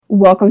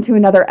Welcome to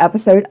another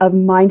episode of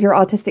Mind Your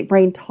Autistic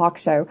Brain Talk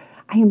Show.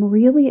 I am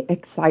really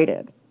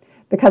excited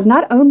because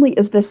not only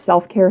is this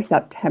Self-Care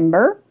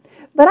September,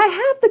 but I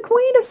have the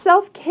queen of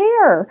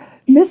self-care,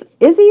 Miss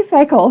Izzy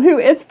Fakkel, who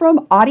is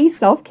from Autie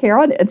Self-Care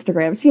on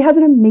Instagram. She has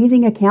an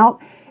amazing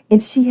account,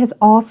 and she has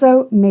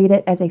also made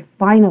it as a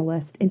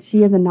finalist, and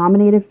she is a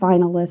nominated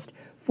finalist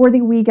for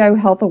the We Go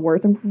Health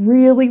Awards. I'm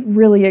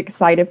really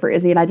excited for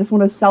Izzy, and I just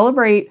want to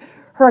celebrate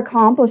her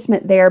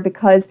accomplishment there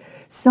because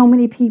so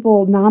many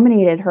people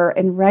nominated her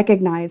and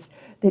recognized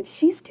that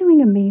she's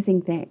doing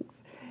amazing things.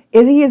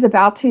 Izzy is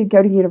about to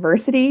go to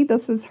university.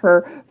 This is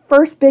her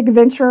first big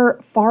venture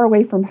far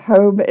away from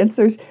home. And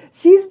so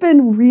she's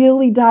been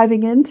really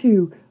diving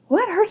into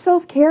what her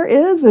self-care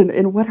is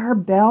and what her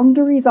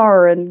boundaries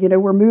are. And,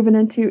 we're moving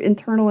into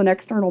internal and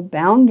external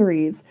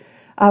boundaries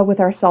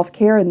with our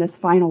self-care in this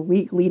final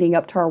week leading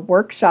up to our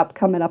workshop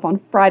coming up on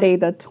Friday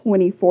the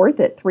 24th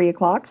at 3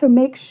 o'clock. So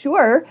make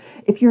sure,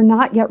 if you're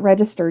not yet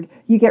registered,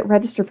 you get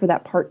registered for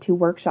that Part 2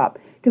 workshop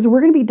because we're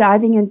going to be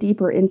diving in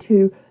deeper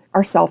into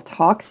our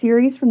self-talk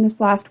series from this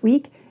last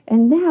week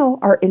and now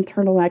our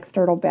internal and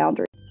external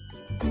boundaries.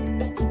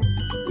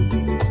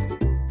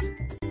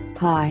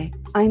 Hi,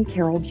 I'm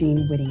Carol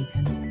Jean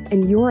Whittington,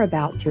 and you're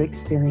about to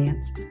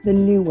experience the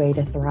new way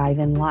to thrive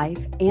in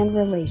life and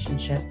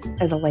relationships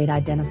as a late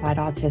identified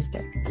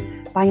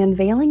autistic by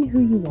unveiling who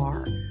you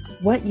are,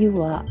 what you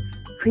love,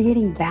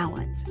 creating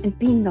balance, and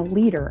being the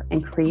leader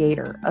and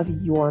creator of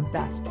your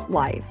best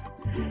life.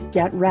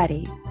 Get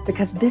ready,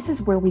 because this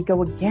is where we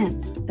go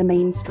against the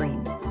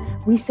mainstream.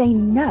 We say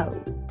no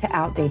to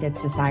outdated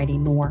society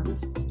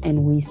norms,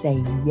 and we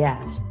say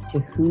yes to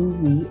who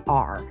we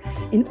are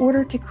in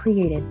order to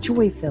create a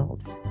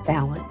joy-filled,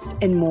 balanced,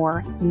 and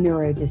more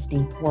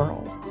neurodistinct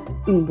world.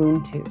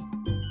 Ubuntu.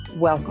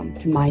 Welcome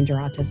to Mind Your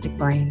Autistic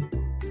Brain.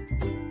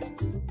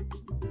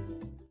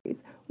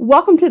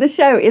 Welcome to the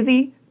show,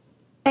 Izzy.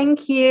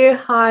 Thank you.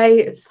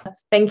 Hi.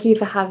 Thank you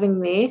for having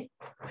me.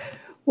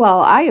 Well,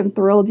 I am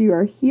thrilled you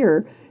are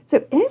here.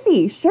 So,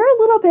 Izzy, share a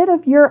little bit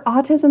of your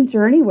autism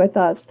journey with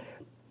us.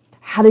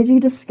 How did you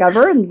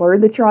discover and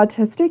learn that you're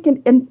autistic?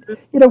 And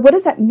what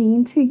does that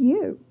mean to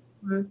you?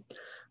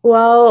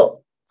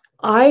 Well,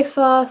 I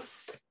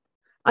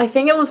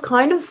think it was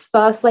kind of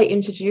first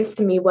introduced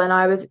to me when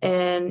I was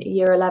in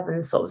year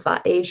 11, so it was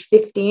that age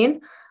 15.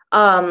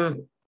 I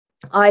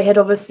had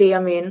obviously,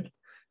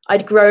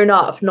 I'd grown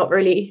up not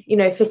really,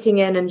 fitting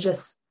in and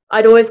just,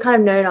 I'd always kind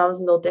of known I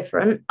was a little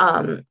different.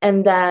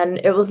 And then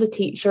it was a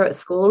teacher at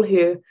school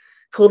who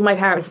called my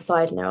parents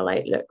aside and they were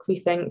like, look, we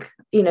think,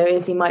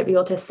 Izzy might be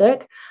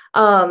autistic.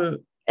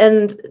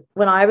 And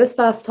when I was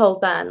first told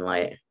then,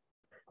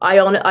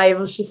 I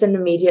was just in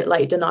immediate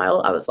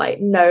denial. I was like,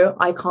 no,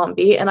 I can't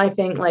be. And I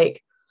think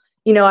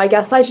I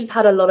guess I just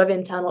had a lot of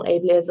internal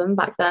ableism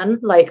back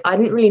then. I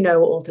didn't really know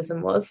what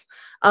autism was.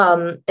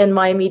 And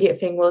my immediate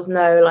thing was,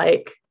 no,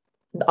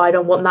 I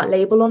don't want that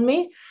label on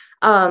me.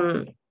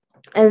 And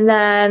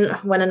then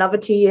went another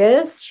 2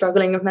 years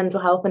struggling with mental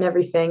health and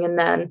everything. And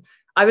then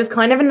I was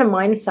kind of in the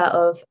mindset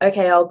of,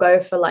 okay, I'll go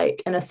for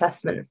an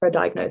assessment for a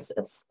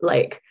diagnosis.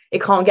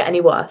 It can't get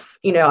any worse.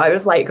 I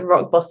was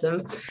rock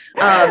bottom.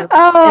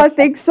 I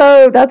think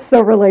so. That's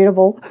so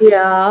relatable.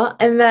 Yeah.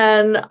 And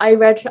then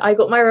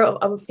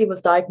obviously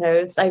was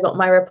diagnosed. I got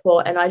my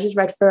report and I just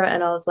read through it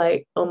and I was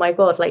like, oh my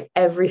God,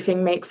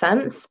 everything makes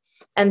sense.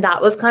 And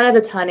that was kind of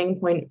the turning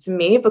point for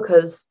me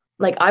because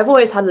I've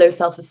always had low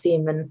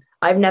self-esteem and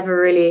I've never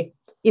really,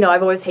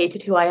 I've always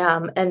hated who I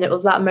am. And it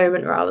was that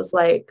moment where I was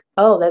like,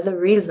 oh, there's a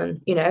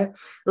reason, there's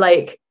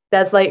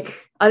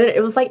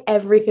it was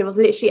everything, it was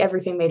literally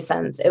everything made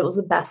sense. It was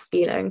the best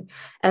feeling.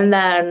 And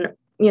then,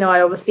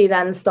 I obviously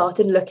then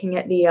started looking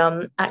at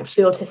the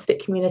actually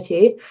autistic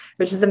community,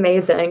 which is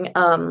amazing.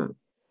 And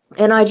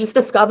I just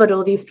discovered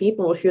all these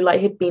people who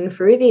had been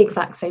through the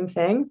exact same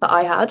thing that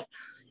I had.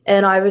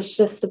 And I was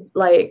just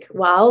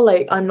wow,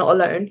 I'm not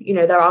alone.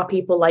 There are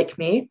people like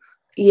me.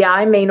 Yeah,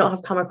 I may not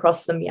have come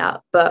across them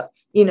yet, but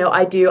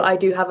I do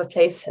have a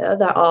place here.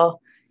 There are,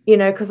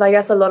 because I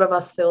guess a lot of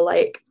us feel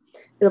like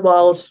the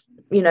world,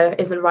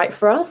 isn't right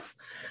for us.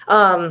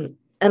 And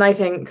I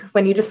think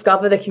when you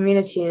discover the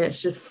community and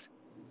it's just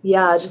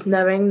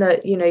knowing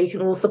that, you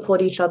can all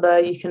support each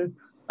other.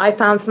 I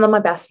found some of my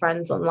best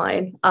friends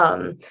online,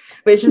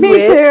 which is Me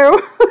weird.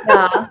 Too.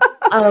 Yeah.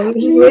 Which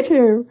is Me weird.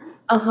 too.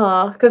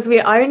 Because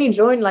I only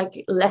joined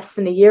less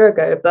than a year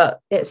ago, but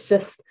it's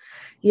just,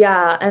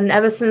 yeah. And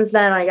ever since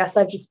then, I guess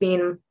I've just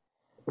been,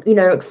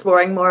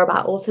 exploring more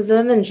about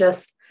autism and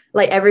just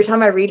every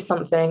time I read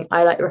something,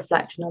 I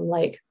reflect and I'm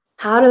like,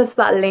 how does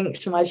that link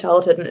to my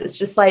childhood? And it's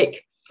just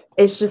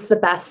it's just the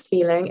best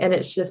feeling. And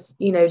it's just,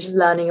 just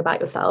learning about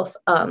yourself.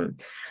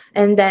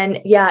 And then,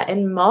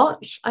 in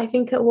March, I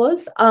think it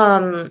was,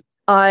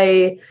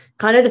 I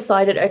kind of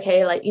decided,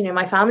 okay,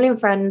 my family and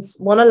friends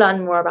want to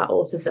learn more about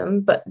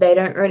autism, but they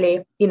don't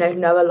really,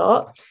 know a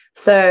lot.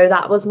 So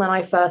that was when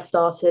I first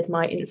started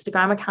my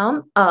Instagram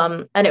account.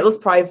 And it was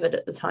private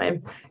at the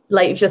time,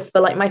 just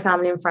for my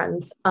family and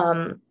friends.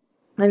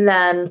 And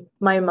then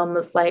my mum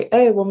was like,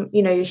 oh, well,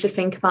 you should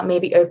think about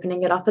maybe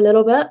opening it up a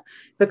little bit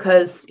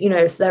because,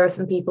 so there are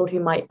some people who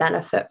might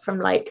benefit from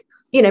like,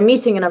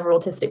 meeting another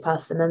autistic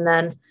person. And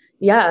then,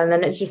 yeah, and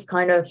then it just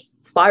kind of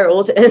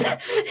spiraled. And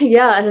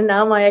yeah, and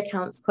now my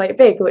account's quite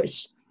big,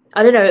 which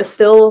I don't know, it's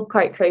still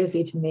quite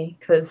crazy to me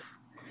because,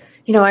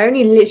 I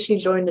only literally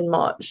joined in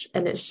March,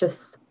 and it's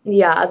just,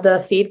 yeah, the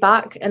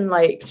feedback and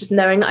like just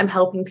knowing that I'm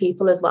helping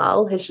people as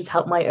well has just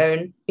helped my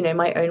own,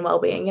 my own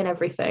well-being and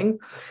everything.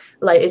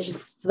 Like it's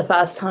just the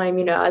first time,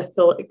 I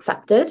feel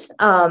accepted.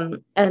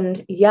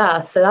 And yeah,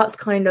 so that's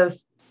kind of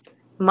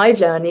my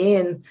journey,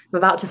 and I'm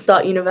about to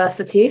start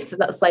university. So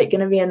that's like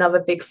going to be another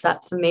big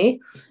step for me.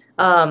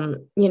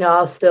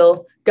 I'll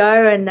still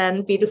go and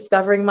then be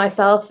discovering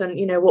myself and,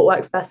 what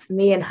works best for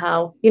me and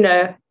how,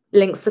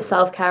 links to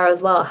self-care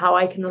as well, how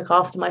I can look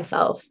after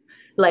myself,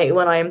 like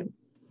when I'm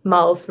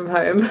miles from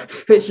home,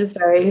 which is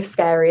very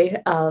scary.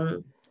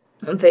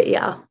 But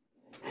yeah.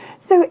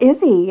 So,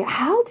 Izzy,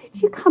 how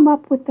did you come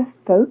up with the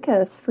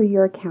focus for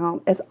your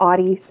account as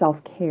Autie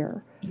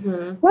Self-Care?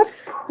 Mm-hmm. What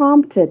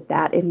prompted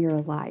that in your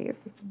life?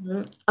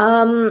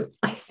 Mm-hmm.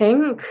 I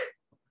think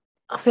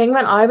when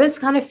I was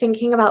kind of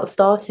thinking about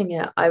starting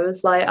it, I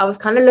was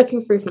kind of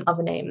looking through some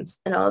other names,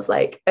 and I was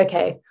like,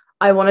 okay,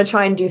 I want to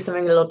try and do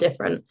something a little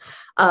different.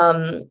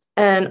 And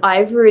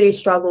I've really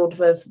struggled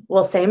with,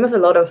 well, same with a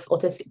lot of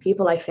autistic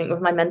people, I think,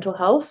 with my mental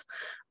health.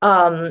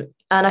 And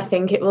I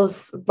think it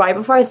was right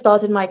before I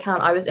started my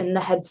account, I was in the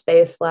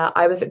headspace where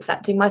I was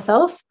accepting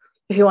myself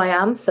for who I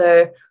am.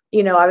 So,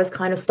 I was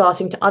kind of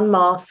starting to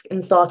unmask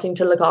and starting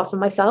to look after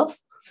myself.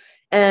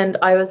 And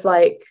I was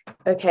like,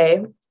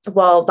 okay,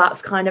 well,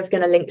 that's kind of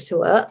going to link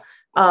to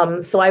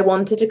it. So I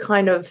wanted to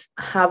kind of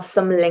have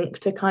some link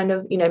to kind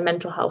of,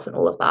 mental health and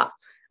all of that.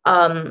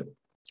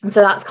 And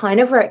so that's kind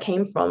of where it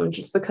came from,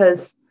 just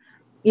because,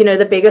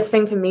 the biggest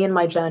thing for me in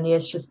my journey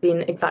has just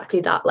been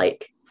exactly that,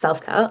 like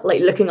self-care,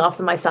 like looking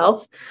after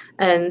myself.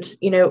 And,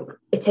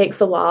 it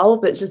takes a while,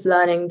 but just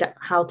learning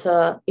how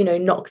to,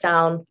 knock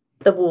down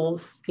the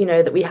walls,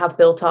 that we have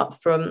built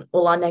up from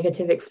all our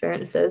negative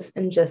experiences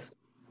and just,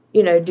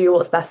 do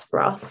what's best for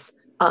us.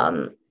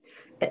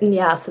 And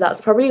yeah, so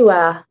that's probably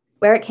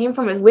where it came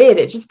from. It's weird.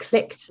 It just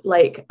clicked.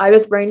 Like I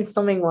was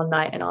brainstorming one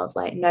night and I was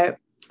like, no,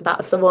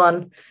 that's the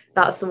one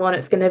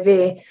it's going to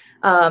be.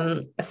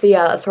 So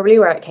yeah, that's probably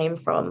where it came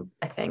from,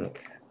 I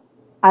think.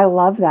 I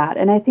love that.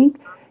 And I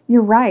think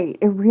you're right.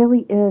 It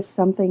really is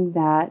something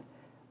that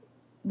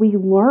we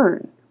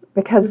learn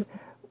because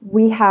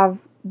we have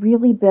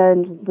really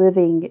been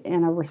living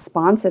in a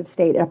responsive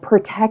state, a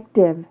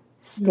protective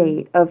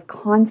state of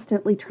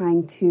constantly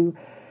trying to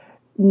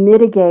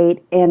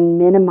mitigate and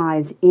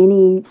minimize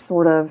any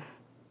sort of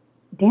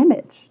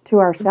damage to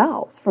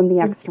ourselves from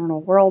the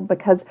external world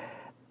because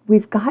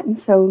we've gotten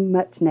so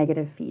much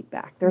negative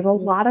feedback. There's a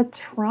lot of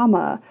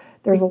trauma.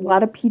 There's a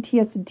lot of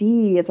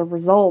PTSD as a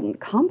result, and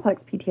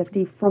complex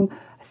PTSD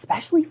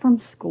especially from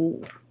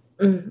school.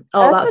 Oh,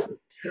 That's a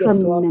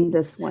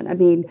tremendous one. I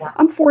mean,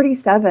 I'm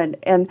 47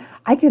 and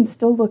I can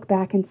still look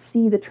back and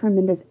see the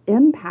tremendous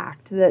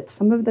impact that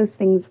some of those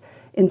things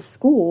in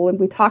school, and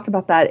we talked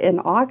about that in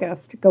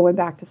August, going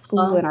back to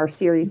school in our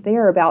series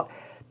there about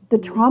the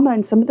trauma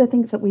and some of the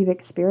things that we've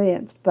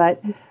experienced.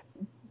 But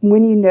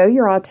when you know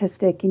you're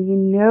autistic and you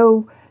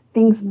know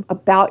things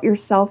about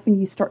yourself and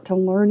you start to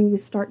learn and you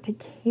start to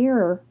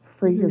care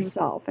for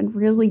yourself and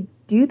really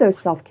do those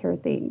self-care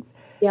things.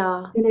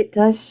 Yeah. And it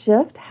does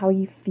shift how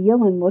you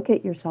feel and look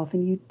at yourself,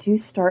 and you do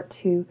start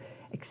to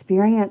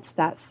experience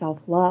that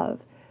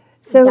self-love.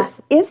 So,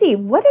 Izzy,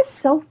 what does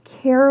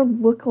self-care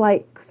look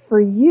like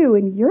for you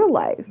in your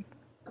life?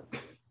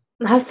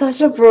 That's such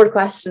a broad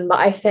question, but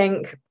I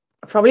think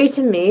probably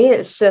to me,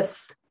 it's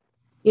just,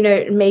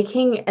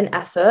 making an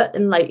effort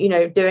and like,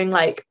 doing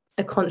like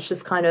a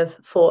conscious kind of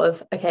thought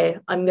of, okay,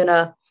 I'm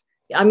gonna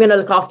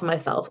look after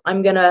myself.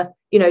 I'm gonna,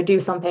 do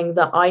something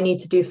that I need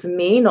to do for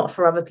me, not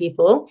for other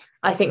people.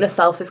 I think the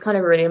self is kind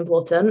of really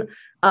important.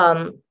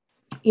 Like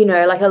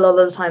a lot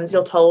of the times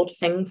you're told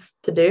things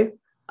to do.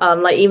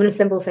 Like even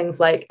simple things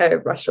like, oh,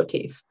 brush your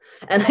teeth.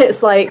 And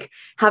it's like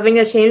having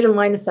a change of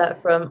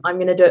mindset from I'm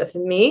going to do it for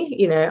me,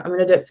 I'm going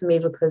to do it for me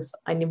because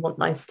I want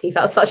nice teeth.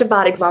 That's such a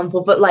bad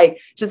example, but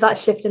like just that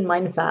shift in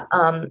mindset.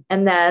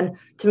 And then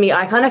to me,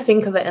 I kind of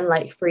think of it in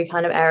like three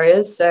kind of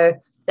areas. So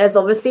there's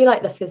obviously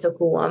like the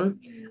physical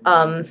one.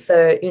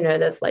 So,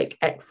 there's like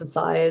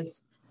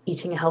exercise,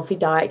 eating a healthy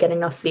diet, getting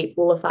enough sleep,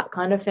 all of that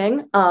kind of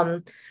thing.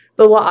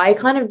 But what I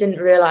kind of didn't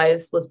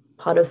realize was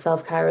part of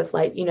self-care is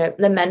like,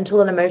 the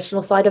mental and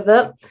emotional side of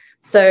it.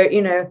 So,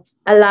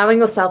 allowing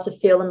yourself to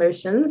feel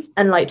emotions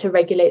and like to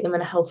regulate them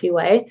in a healthy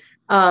way.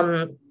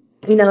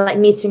 Like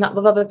meeting up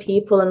with other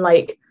people and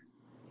like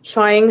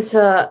trying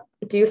to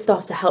do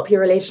stuff to help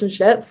your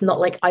relationships, not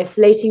like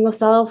isolating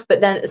yourself, but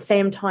then at the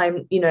same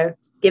time,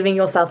 giving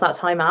yourself that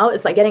time out.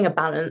 It's like getting a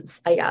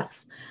balance, I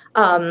guess.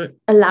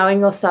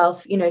 Allowing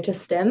yourself, to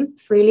stim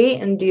freely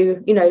and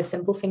do,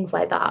 simple things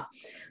like that.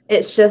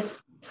 It's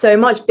just so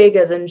much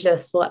bigger than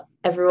just what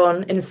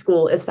everyone in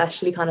school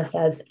especially kind of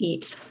says,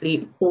 eat,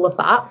 sleep, all of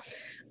that.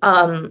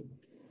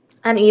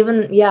 And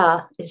even,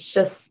 yeah,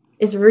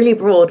 it's really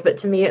broad, but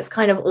to me, it's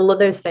kind of all of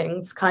those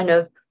things kind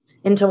of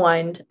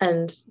intertwined.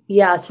 And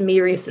yeah, to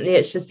me recently,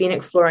 it's just been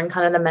exploring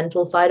kind of the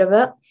mental side of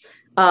it.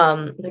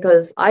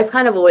 Because I've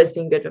kind of always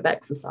been good with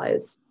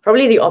exercise.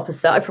 Probably the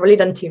opposite. I've probably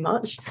done too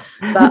much.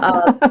 But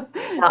yeah,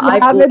 Yeah,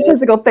 I've I'm in always,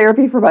 physical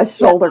therapy for my yeah,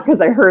 shoulder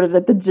because I hurt it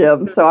at the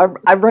gym. So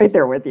I'm right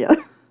there with you.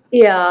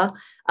 yeah.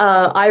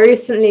 I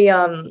recently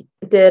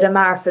did a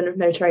marathon with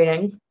no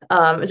training.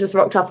 I just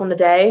rocked up on the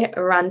day,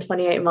 ran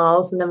 28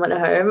 miles, and then went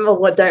home. Or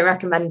what? Don't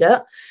recommend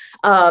it.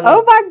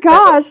 Oh my So,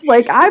 gosh,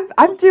 like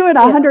I'm doing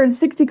a yeah.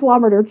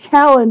 160-kilometer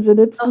challenge and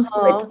it's just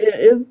like Uh-huh.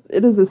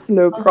 it is a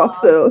slow Uh-huh.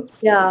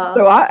 process. Yeah.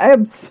 So I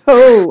am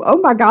so oh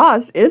my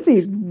gosh,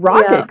 Izzy,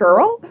 rock Yeah. it,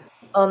 girl.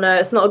 Oh no,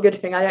 it's not a good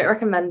thing. I don't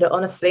recommend it,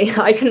 honestly.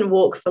 I couldn't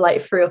walk for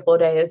like 3 or 4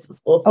 days.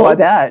 It's Oh, I awful.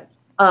 bet.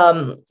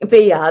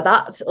 But yeah,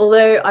 that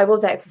although I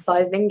was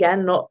exercising,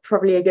 again, not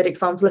probably a good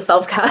example of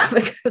self-care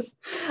because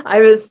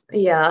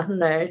yeah,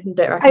 no,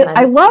 don't I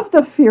recommend. love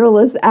the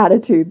fearless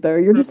attitude though.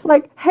 You're just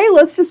like, hey,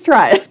 let's just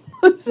try it.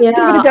 Let's just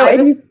give it a Yeah, go.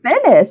 And you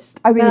finished.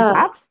 I mean, yeah.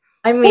 that's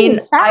I holy mean,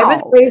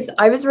 cow.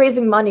 I was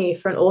raising money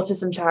for an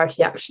autism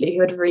charity actually,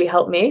 who had really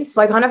helped me.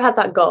 So I kind of had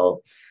that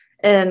goal.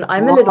 And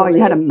I'm a Oh, little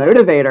you had a lazy.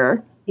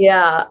 motivator.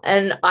 Yeah,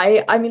 and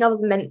I mean I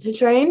was meant to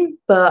train,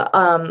 but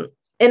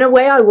in a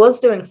way I was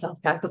doing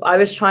self-care because I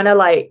was trying to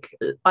like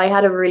I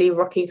had a really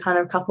rocky kind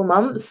of couple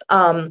months.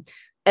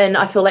 And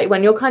I feel like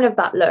when you're kind of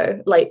that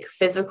low, like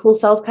physical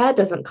self-care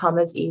doesn't come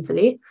as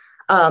easily.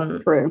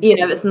 True.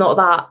 It's not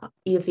that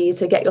easy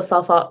to get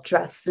yourself up,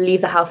 dress,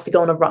 leave the house to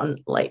go on a run.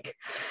 Like,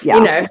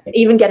 Yeah.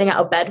 even getting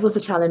out of bed was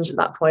a challenge at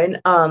that point.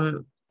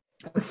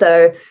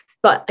 So,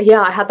 but yeah,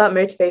 I had that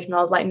motivation.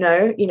 I was like,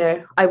 no,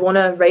 I want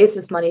to raise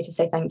this money to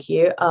say thank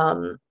you.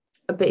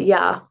 But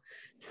yeah,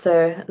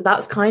 so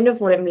that's kind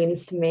of what it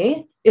means to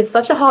me. It's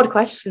such a hard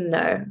question,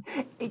 though.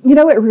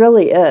 It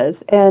really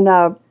is. And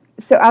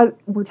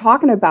we're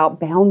talking about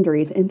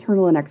boundaries,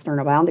 internal and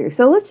external boundaries.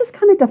 So let's just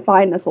kind of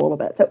define this a little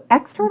bit. So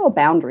external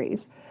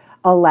boundaries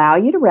allow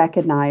you to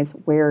recognize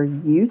where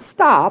you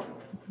stop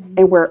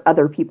and where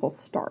other people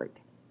start.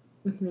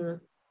 Mm-hmm.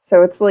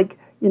 So it's like,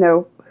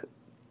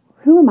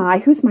 who am I?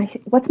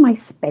 What's my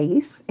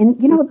space?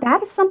 And,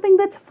 that is something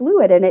that's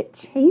fluid and it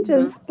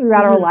changes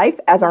throughout our Mm-hmm. life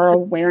as our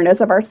awareness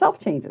of ourself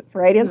changes,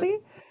 right, Mm-hmm. Izzy?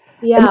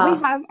 And then we Yeah.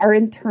 have our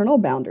internal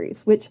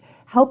boundaries, which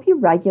help you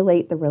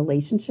regulate the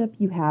relationship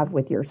you have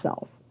with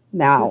yourself.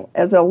 Now,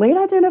 as a late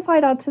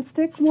identified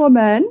autistic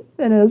woman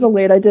and as a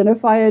late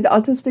identified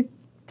autistic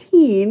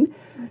teen,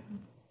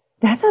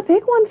 that's a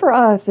big one for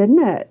us, isn't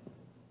it?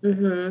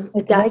 Mm-hmm.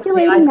 Like Definitely.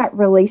 regulating that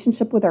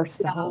relationship with Yeah.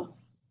 ourselves.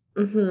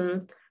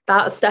 Mm-hmm.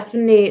 That's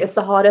definitely it's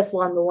the hardest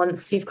one, but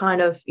once you've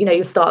kind of,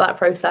 you start that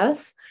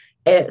process,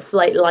 it's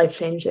like life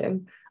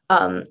changing.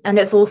 And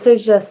it's also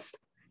just,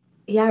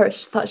 yeah, it's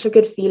just such a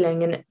good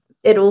feeling. And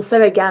it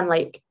also, again,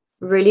 like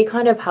really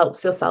kind of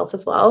helps yourself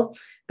as well.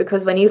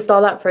 Because when you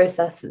start that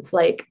process, it's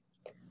like,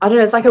 I don't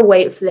know, it's like a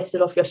weight's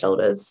lifted off your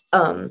shoulders.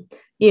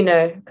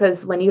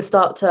 Because when you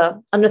start to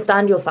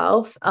understand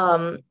yourself,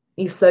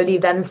 you slowly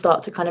then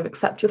start to kind of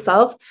accept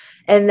yourself.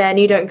 And then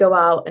you don't go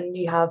out and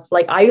you have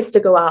like I used to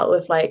go out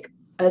with like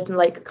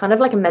kind of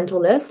like a mental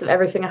list of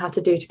everything I had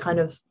to do to kind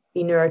of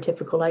be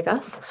neurotypical, I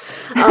guess.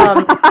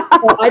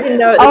 But I didn't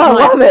know at the Oh,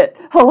 I time. love it.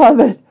 I love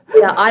it.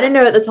 Yeah, I didn't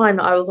know at the time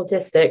that I was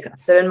autistic.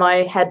 So in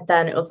my head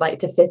then it was like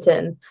to fit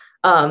in.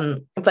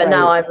 But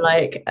now Right. I'm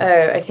like,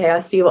 oh, okay, I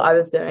see what I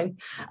was doing.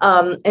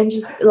 And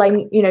just like,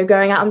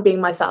 going out and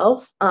being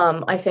myself,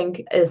 I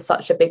think is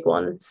such a big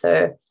one.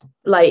 So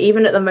like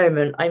even at the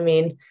moment, I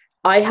mean,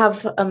 I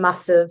have a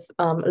massive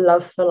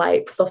love for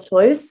like soft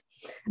toys,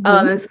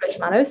 Mhm. and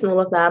squishmallows and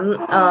all of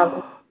them.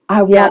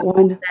 I Yeah, want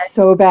one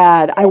so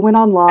bad. I went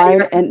I online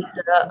recommend and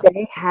it.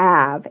 they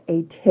have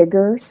a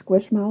Tigger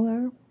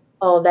Squishmallow.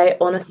 Oh, they My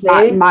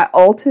honestly, my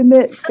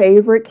ultimate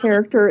favorite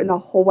character in the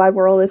whole wide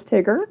world is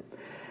Tigger.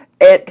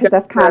 go Because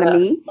that's for kind of it,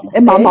 me.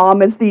 And my honestly.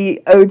 mom is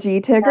the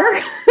OG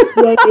Tigger.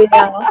 Yeah, yeah,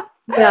 yeah.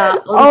 Yeah,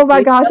 Oh my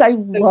honestly, gosh, I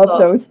that's so love soft.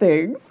 those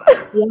things.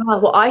 Yeah,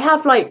 well, I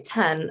have like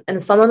 10,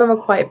 and some of them are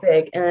quite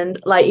big. And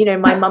like,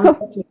 my mum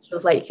said to me, she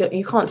was like,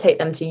 you can't take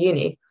them to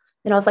uni.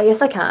 And I was like,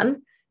 yes, I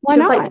can. Why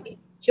not?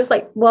 She was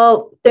like,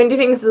 well, don't you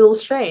think this is a little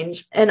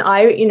strange? And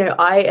I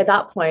at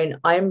that point,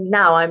 I'm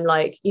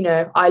like,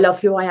 I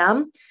love who I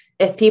am.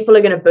 If people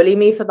are gonna bully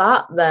me for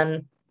that,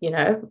 then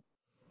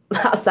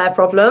that's their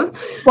problem.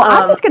 Well,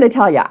 I'm Um, just going to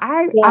tell you,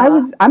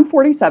 yeah. I'm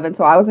 47,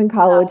 so I was in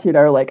college,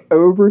 like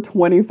over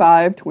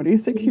 25,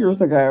 26 years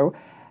Mhm, ago.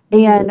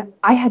 And mhm.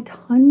 I had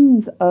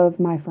tons of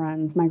my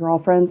friends, my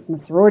girlfriends, my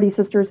sorority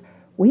sisters.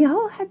 We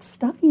all had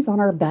stuffies on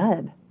our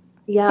bed.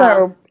 Yeah.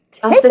 So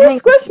That's take the your thing.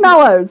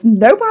 squishmallows. They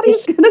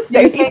Nobody's should going to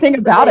say do things anything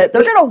to about it.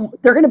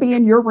 They're gonna be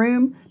in your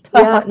room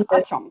yeah, to no,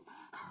 touch them.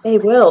 they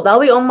will. They'll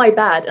be on my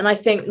bed. And I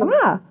think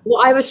Yeah.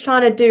 what I was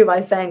trying to do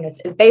by saying this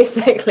is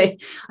basically,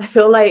 I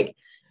feel like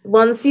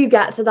once you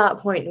get to that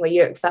point where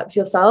you accept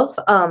yourself,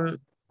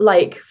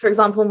 like for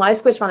example, my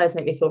squishmallows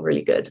make me feel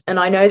really good. And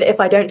I know that if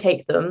I don't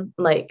take them,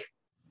 like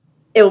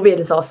it will be a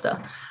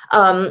disaster.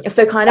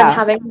 So kind of Yeah.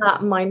 having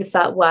that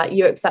mindset where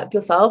you accept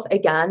yourself,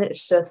 it's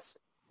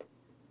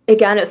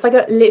like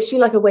literally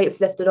like a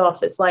weight's lifted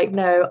off. It's like,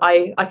 no,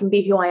 I can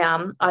be who I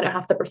am. I don't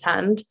have to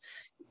pretend,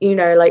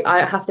 like I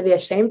don't have to be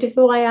ashamed of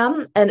who I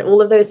am. And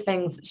all of those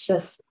things, it's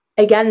just,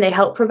 again, they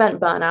help prevent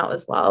burnout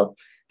as well,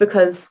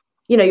 because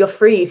you're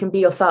free, you can be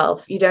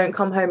yourself, you don't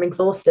come home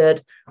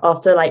exhausted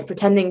after like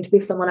pretending to be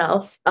someone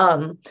else,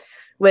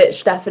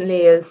 which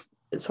definitely is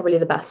probably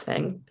the best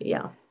thing. But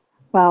yeah.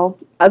 Well,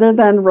 other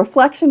than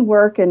reflection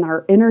work and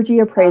our energy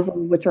appraisal,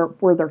 which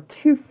were the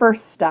two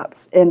first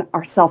steps in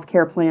our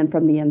self-care plan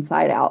from the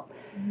inside out,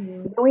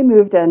 Mhm. then we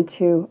moved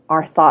into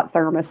our thought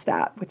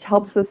thermostat, which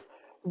helps us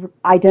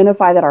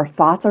identify that our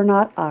thoughts are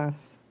not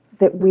us,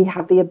 that we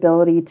have the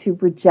ability to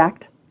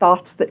reject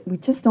thoughts that we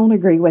just don't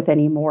agree with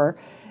anymore.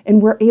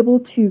 And we're able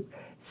to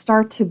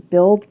start to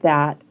build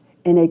that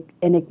and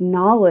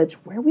acknowledge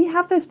where we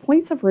have those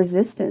points of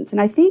resistance.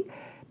 And I think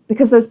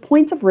because those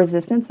points of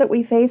resistance that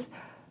we face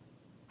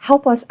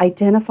help us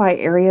identify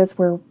areas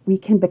where we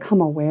can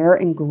become aware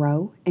and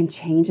grow and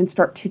change and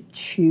start to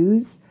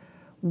choose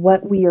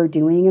what we are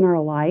doing in our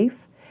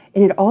life.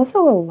 And it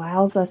also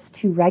allows us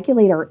to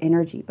regulate our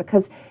energy,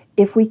 because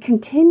if we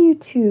continue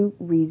to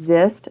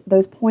resist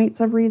those points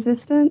of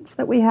resistance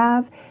that we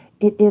have,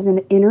 it is an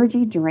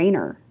energy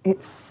drainer.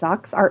 It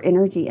sucks our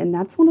energy. And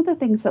that's one of the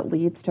things that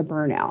leads to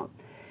burnout.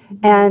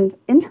 And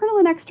internal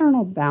and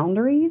external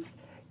boundaries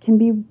can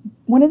be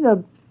one of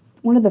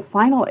the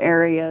final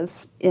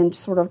areas in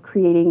sort of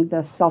creating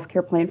the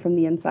self-care plan from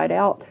the inside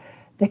out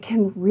that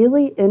can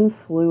really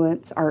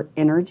influence our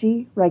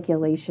energy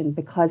regulation,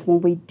 because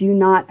when we do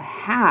not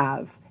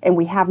have and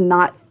we have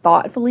not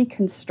thoughtfully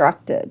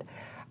constructed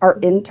our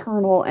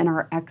internal and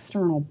our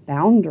external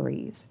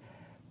boundaries,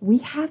 we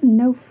have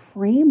no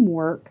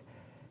framework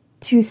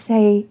to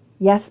say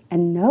yes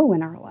and no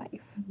in our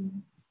life.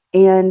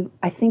 And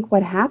I think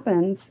what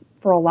happens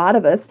for a lot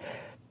of us,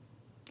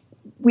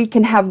 we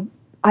can have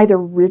either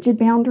rigid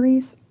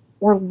boundaries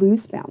or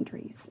loose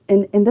boundaries.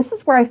 And this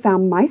is where I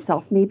found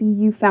myself. Maybe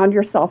you found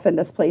yourself in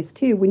this place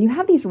too. When you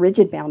have these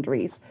rigid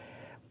boundaries,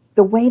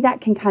 the way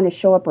that can kind of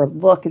show up or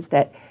look is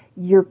that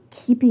you're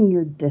keeping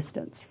your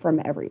distance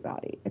from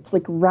everybody. It's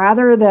like,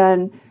 rather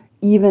than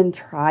even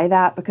try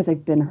that because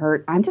I've been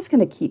hurt, I'm just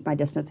going to keep my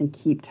distance and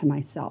keep to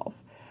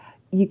myself.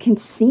 You can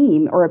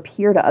seem or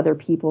appear to other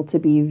people to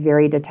be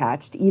very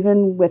detached,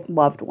 even with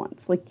loved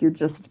ones. Like you're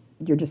just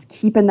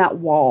keeping that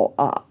wall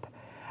up.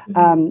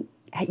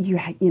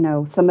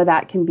 Some of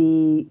that can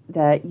be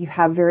that you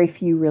have very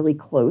few really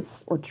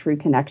close or true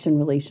connection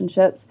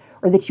relationships,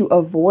 or that you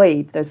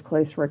avoid those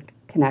close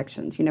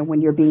connections,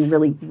 when you're being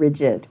really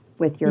rigid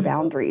with your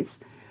boundaries.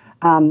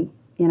 And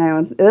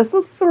this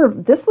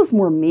was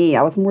more me.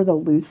 I was more the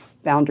loose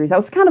boundaries. I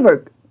was kind of a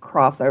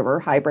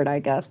crossover hybrid, I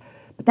guess.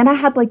 But then I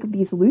had like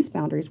these loose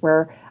boundaries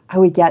where I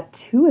would get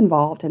too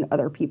involved in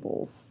other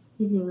people's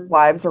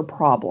lives or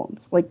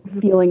problems, like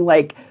feeling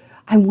like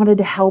I wanted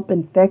to help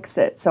and fix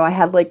it. So I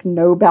had like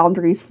no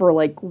boundaries for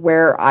like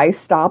where I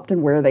stopped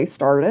and where they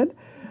started.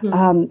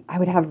 I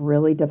would have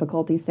really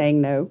difficulty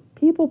saying no.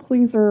 People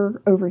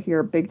pleaser over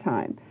here, big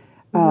time.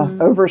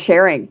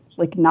 Oversharing,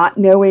 like not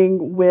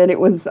knowing when it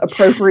was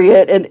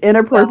appropriate and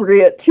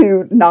inappropriate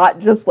to not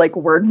just like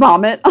word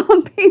vomit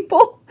on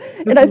people.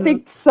 And I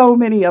think so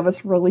many of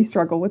us really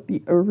struggle with the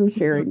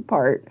oversharing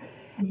part.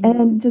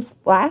 And just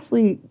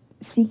lastly,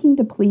 seeking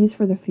to please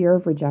for the fear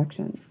of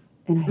rejection.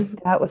 And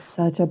that was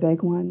such a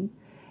big one.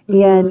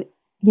 And,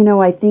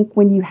 I think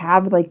when you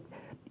have like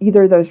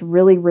either those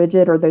really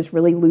rigid or those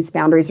really loose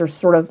boundaries, or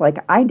sort of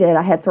like I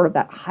had sort of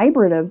that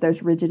hybrid of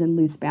those rigid and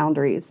loose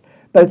boundaries,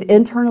 both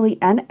internally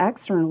and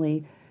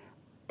externally,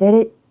 that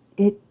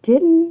it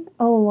didn't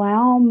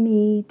allow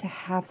me to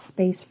have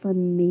space for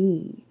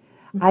me.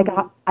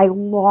 I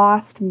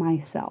lost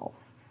myself.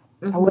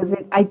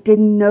 I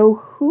didn't know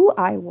who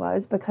I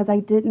was because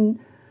I didn't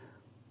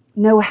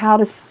know how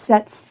to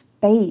set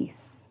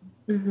space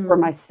for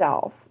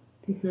myself.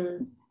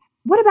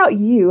 What about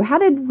you? How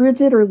did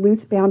rigid or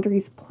loose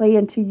boundaries play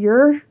into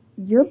your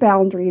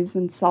boundaries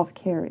and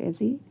self-care,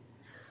 Izzy?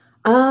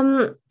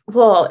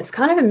 Well, it's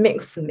kind of a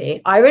mix for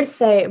me. I would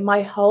say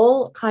my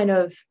whole kind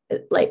of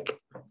like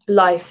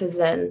life is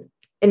in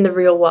the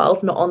real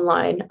world, not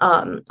online.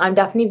 I'm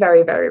definitely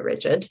very, very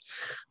rigid.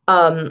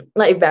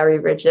 Like very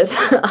rigid.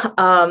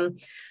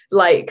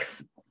 Like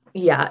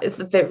yeah, it's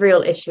a bit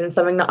real issue and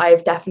something that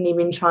I've definitely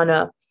been trying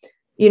to,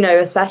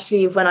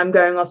 especially when I'm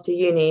going off to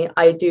uni,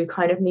 I do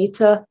kind of need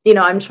to,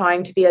 I'm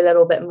trying to be a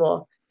little bit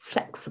more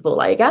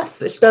flexible, I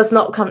guess, which does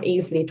not come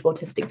easily to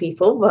autistic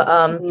people,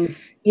 but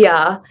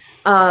yeah.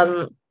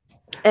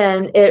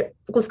 And it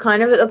was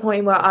kind of at the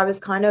point where I was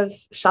kind of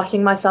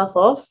shutting myself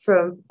off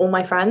from all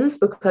my friends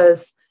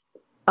because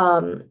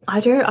I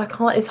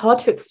can't, it's hard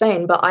to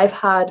explain, but I've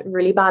had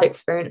really bad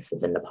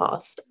experiences in the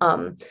past.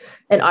 And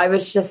I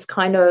was just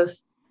kind of,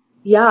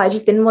 yeah, I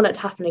just didn't want it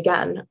to happen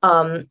again.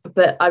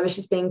 But I was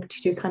just being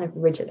too kind of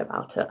rigid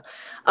about it.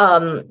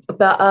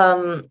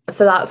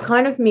 So that's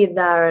kind of me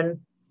there. And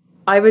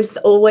I would just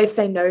always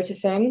say no to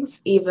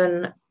things,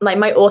 even like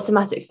my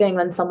automatic thing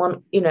when someone,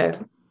 you know,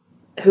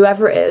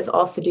 whoever it is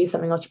asks to do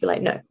something, I'll just be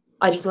like, no,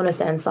 I just want to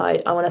stay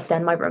inside. I want to stay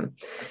in my room.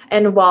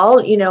 And while,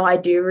 you know, I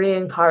do really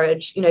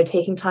encourage, you know,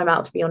 taking time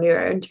out to be on your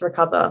own to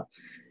recover,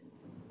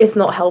 it's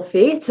not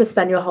healthy to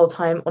spend your whole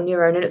time on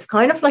your own. And it's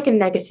kind of like a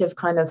negative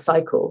kind of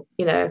cycle,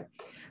 you know,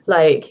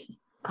 like,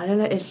 I don't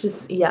know. It's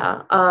just,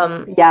 yeah.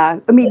 Yeah.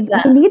 I mean,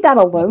 we need that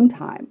alone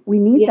time. We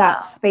need Yeah.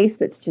 that space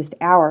that's just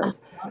ours.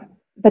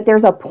 But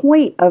there's a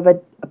point of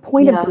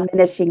Yeah.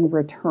 diminishing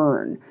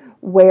return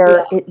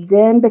where it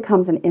then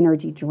becomes an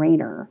energy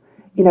drainer.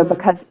 You know,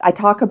 because I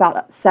talk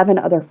about 7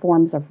 other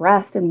forms of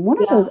rest, and one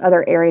of those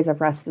other areas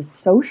of rest is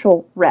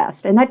social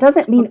rest. And that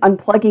doesn't mean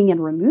unplugging and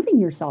removing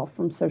yourself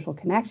from social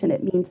connection.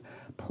 It means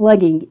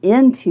plugging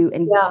into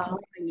and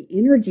drawing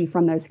energy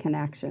from those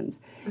connections.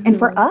 And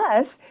for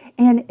us,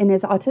 and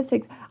as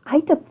autistics, I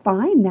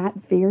define that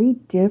very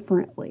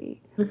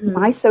differently.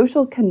 My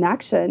social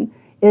connection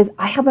is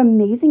I have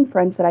amazing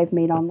friends that I've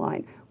made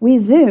online. We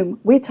Zoom,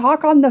 we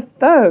talk on the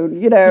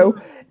phone, you know,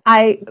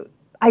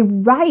 I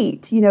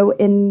write, you know,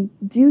 and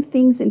do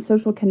things in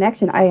social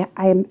connection. I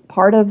am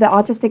part of the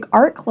Autistic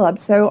Art Club.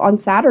 So on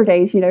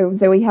Saturdays, you know,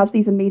 Zoe has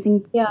these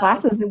amazing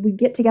classes and we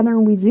get together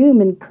and we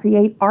Zoom and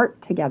create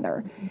art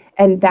together.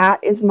 And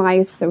that is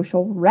my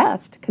social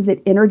rest because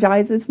it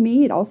energizes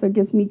me. It also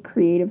gives me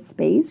creative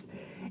space.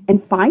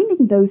 And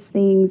finding those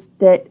things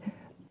that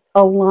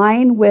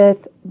align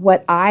with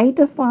what I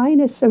define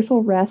as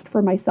social rest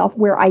for myself,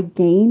 where I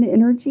gain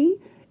energy,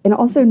 and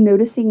also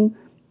noticing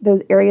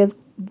those areas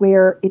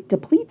where it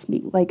depletes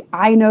me. Like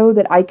I know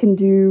that I can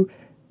do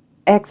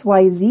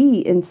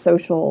XYZ in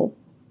social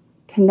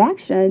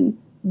connection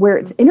where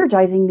it's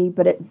energizing me,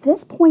 but at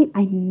this point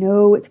I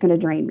know it's going to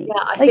drain me.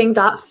 Yeah, I think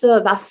that's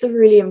a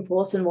really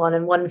important one,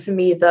 and one for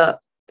me that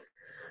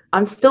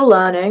I'm still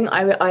learning.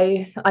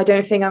 I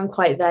don't think I'm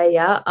quite there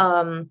yet.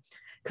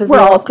 Because we're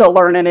all still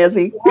learning,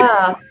 Izzy.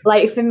 Yeah,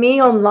 like for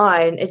me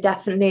online, it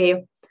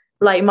definitely,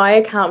 like my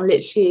account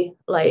literally,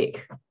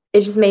 like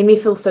it just made me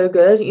feel so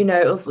good. You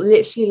know, it was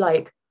literally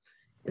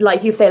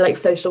like you say, like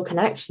social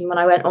connection. When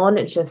I went on,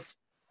 it just,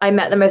 I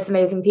met the most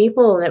amazing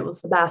people and it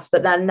was the best.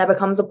 But then there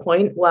becomes a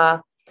point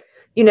where,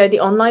 you know,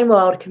 the online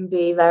world can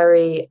be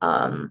very,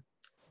 I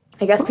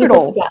guess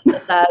people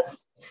forget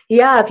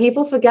that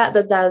people forget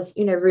that there's,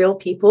 you know, real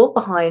people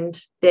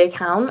behind the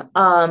account.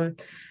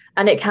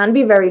 And it can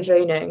be very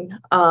draining.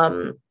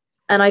 And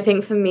I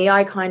think for me,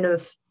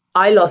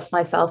 I lost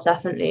myself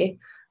definitely.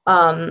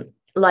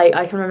 Like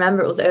I can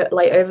remember it was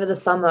like over the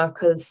summer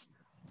because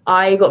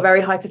I got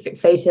very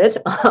hyperfixated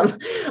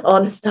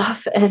on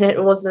stuff, and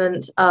it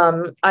wasn't.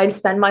 I'd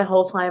spend my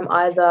whole time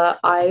either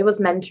I was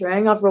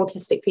mentoring other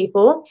autistic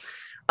people,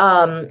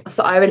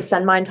 so I would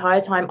spend my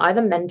entire time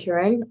either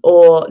mentoring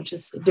or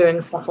just doing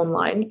stuff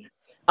online,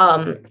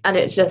 and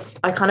it just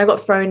I kind of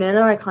got thrown in, and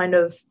I kind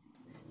of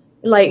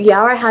like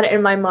I had it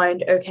in my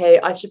mind, okay,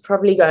 I should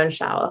probably go and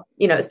shower.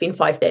 You know, it's been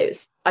 5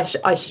 days. I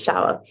should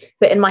shower.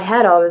 But in my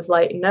head, I was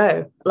like,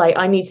 no, like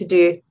I need to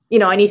do, you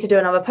know, I need to do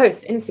another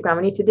post, Instagram,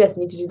 I need to do this,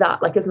 I need to do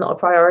that. Like it's not a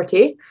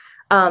priority.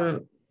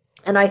 And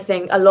I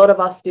think a lot of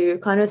us do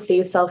kind of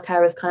see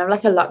self-care as kind of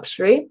like a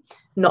luxury,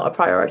 not a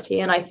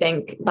priority. And I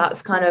think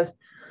that's kind of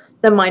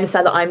the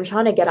mindset that I'm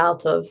trying to get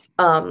out of.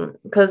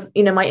 Because,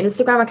 you know, my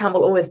Instagram account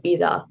will always be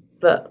there,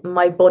 but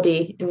my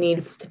body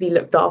needs to be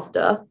looked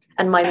after.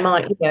 And my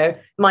mind, you know,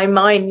 my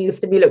mind needs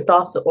to be looked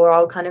after, or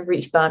I'll kind of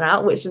reach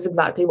burnout, which is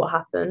exactly what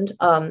happened.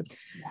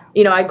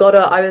 You know,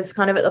 I was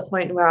kind of at the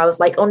point where I was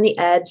like on the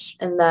edge,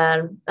 and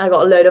then I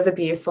got a load of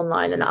abuse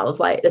online, and that was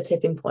like the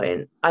tipping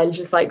point. I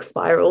just like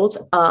spiraled.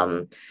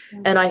 And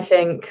I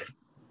think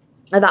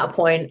at that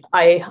point,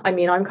 I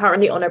mean, I'm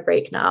currently on a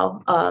break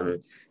now.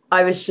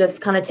 I was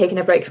just kind of taking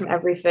a break from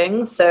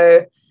everything.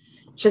 So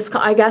just,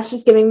 I guess,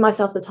 just giving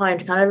myself the time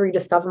to kind of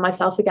rediscover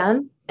myself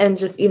again, and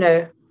just, you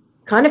know,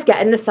 kind of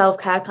get in the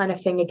self-care kind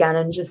of thing again,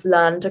 and just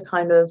learn to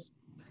kind of,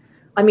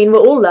 I mean, we're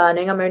all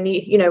learning. I'm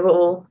only, you know, we're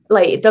all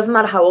like, it doesn't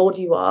matter how old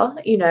you are,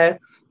 you know,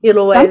 you'll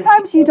always.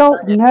 Sometimes you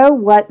don't know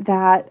what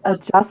that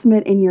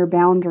adjustment in your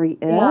boundary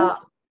is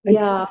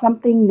until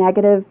something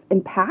negative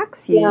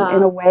impacts you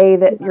in a way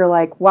that you're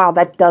like, wow,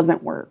 that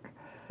doesn't work.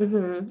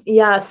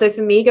 Yeah. So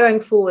for me going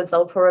forwards,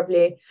 I'll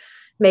probably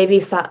maybe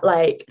set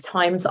like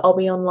times I'll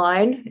be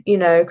online, you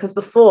know, because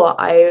before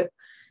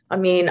I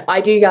mean, I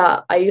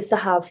used to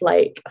have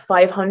like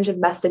 500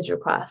 message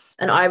requests,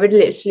 and I would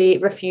literally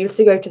refuse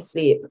to go to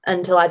sleep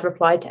until I'd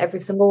replied to every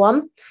single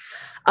one.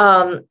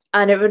 And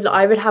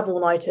I would have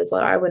all-nighters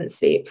where I wouldn't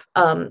sleep,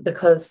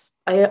 because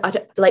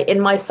I like in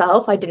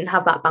myself, I didn't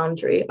have that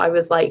boundary. I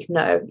was like,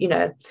 no, you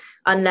know.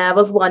 And there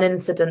was one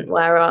incident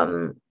where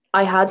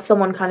I had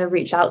someone kind of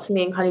reach out to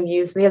me and kind of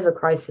use me as a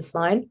crisis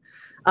line.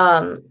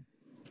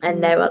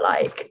 And they were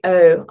like,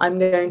 oh, I'm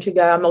going to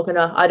go.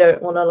 I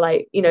don't want to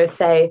like, you know,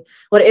 say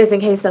what it is in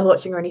case they're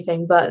watching or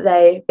anything, but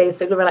they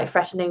basically were like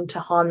threatening to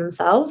harm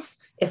themselves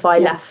if I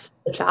left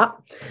the chat.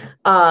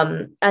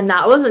 And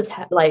that was a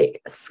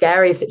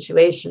scary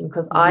situation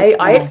because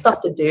I had stuff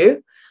to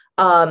do.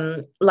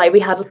 Like we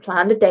had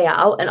planned a day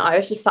out and I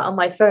was just sat on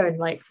my phone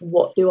like,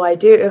 what do I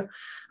do?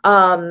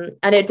 And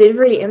it did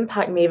really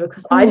impact me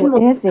because I didn't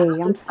want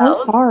Izzy, I'm so to.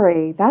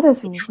 sorry. That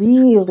is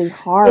really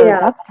hard. Yeah,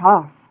 That's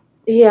tough.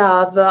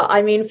 yeah, but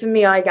I mean, for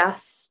me, I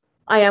guess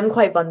I am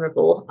quite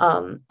vulnerable,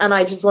 and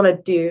I just want to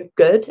do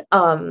good.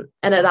 And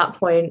at that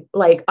point,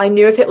 like I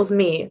knew if it was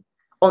me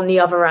on the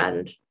other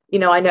end,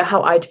 I know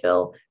how I'd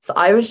feel. So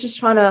I was just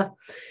trying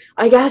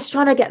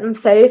to get them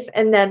safe,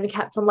 and then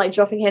kept on like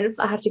dropping hints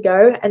I had to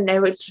go, and they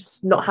were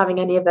just not having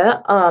any of it.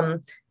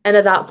 And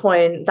at that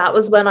point, that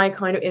was when I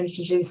kind of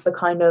introduced the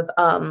kind of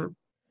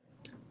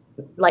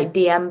like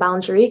DM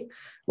boundary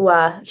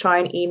where try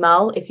and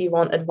email if you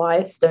want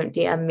advice, don't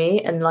DM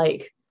me, and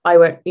like I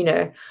won't,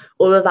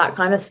 all of that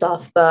kind of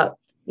stuff. But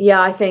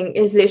yeah, I think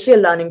it's literally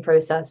a learning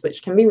process,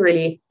 which can be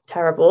really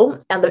terrible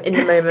and in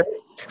the moment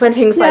when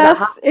things like that Yes,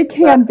 happen. it But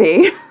can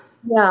be.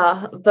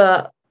 yeah,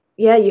 but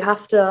yeah, you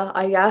have to,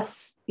 I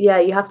guess, yeah,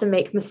 you have to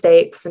make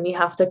mistakes and you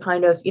have to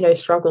kind of,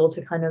 struggle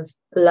to kind of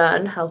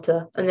learn how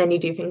to, and then you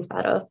do things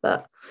better.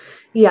 But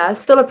yeah,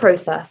 it's still a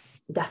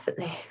process,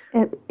 definitely.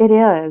 It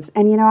is.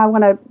 And, I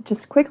want to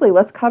just quickly,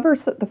 let's cover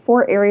the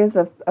four areas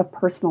of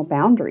personal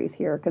boundaries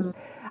here, because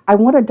I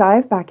want to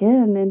dive back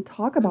in and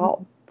talk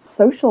about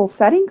social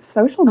settings,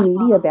 social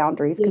media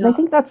boundaries, because I Yeah.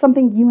 think that's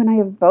something you and I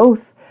have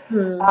both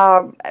Hmm.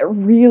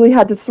 really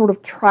had to sort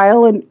of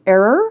trial and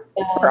error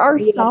for Yeah, yeah.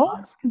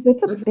 ourselves, because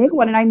it's a big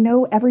one. And I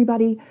know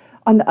everybody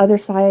on the other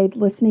side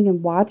listening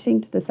and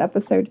watching to this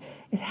episode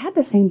has had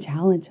the same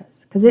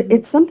challenges, because Mhm.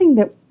 it's something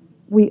that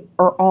we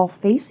are all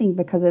facing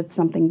because it's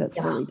something that's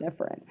Yeah. really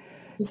different.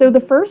 So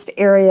the first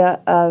area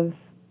of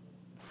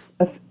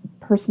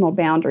personal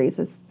boundaries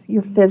is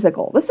your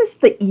physical. This is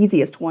the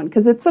easiest one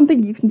because it's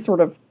something you can sort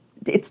of,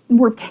 it's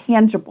more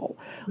tangible.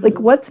 Like,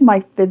 Mhm. what's my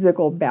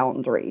physical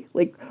boundary?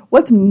 Like,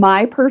 what's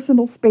my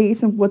personal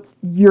space and what's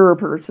your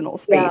personal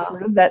space? Yeah.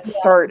 Where does that Yeah.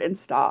 start and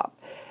stop?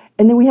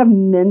 And then we have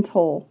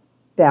mental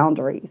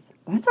boundaries.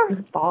 That's our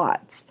Mhm.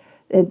 thoughts.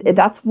 And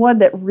that's one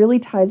that really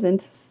ties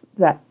into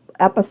that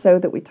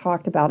episode that we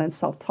talked about in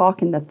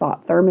self-talk and the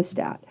thought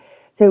thermostat.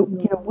 So,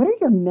 what are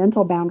your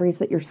mental boundaries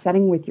that you're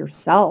setting with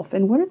yourself?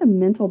 And what are the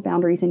mental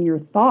boundaries in your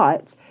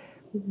thoughts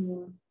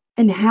Mhm.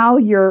 and how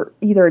you're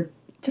either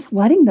just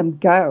letting them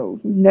go,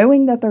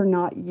 knowing that they're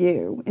not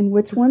you, and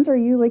which ones are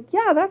you like,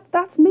 yeah,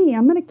 that's me.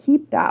 I'm going to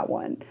keep that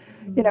one.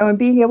 Mhm. And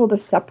being able to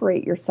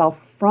separate yourself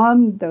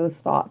from those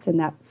thoughts in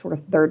that sort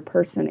of third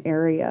person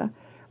area.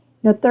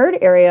 The third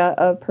area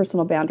of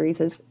personal boundaries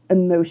is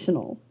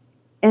emotional.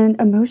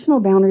 And emotional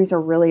boundaries are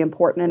really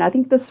important. And I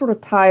think this sort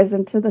of ties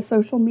into the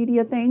social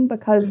media thing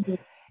because Mhm.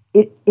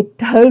 it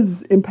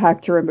does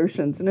impact your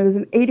emotions. And as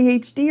an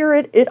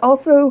ADHD, it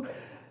also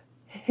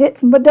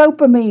hits my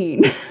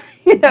dopamine.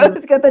 Mhm.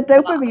 It's got the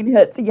dopamine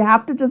hit. So you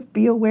have to just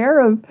be aware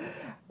of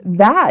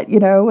that,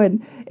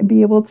 and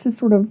be able to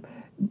sort of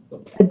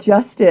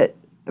adjust it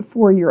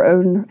for your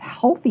own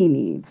healthy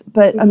needs.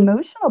 But Mhm.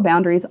 emotional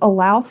boundaries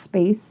allow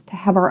space to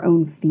have our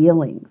own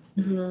feelings.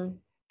 Mhm.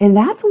 And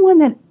that's one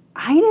that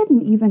I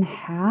didn't even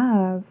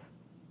have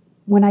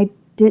when I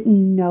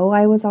didn't know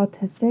I was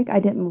autistic.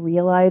 I didn't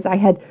realize I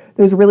had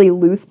those really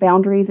loose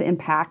boundaries that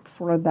impact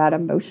sort of that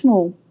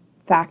emotional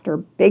factor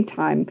big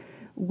time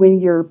when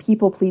you're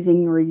people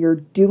pleasing or you're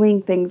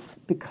doing things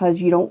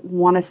because you don't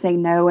want to say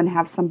no and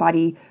have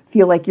somebody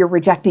feel like you're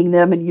rejecting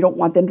them and you don't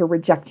want them to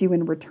reject you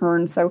in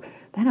return. So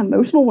that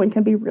emotional one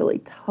can be really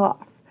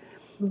tough.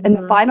 And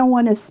the Mhm. final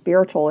one is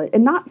spiritual,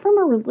 and not from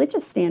a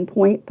religious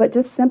standpoint, but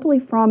just simply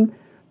from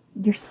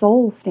your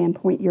soul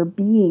standpoint, your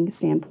being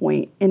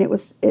standpoint. And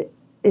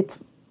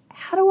it's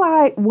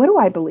what do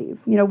I believe?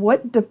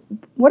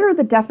 What are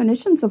the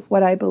definitions of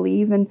what I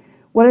believe, and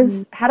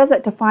Mhm. how does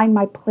that define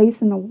my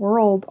place in the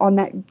world on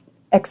that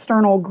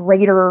external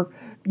greater,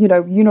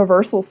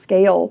 universal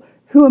scale?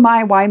 Who am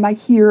I? Why am I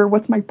here?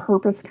 What's my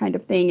purpose kind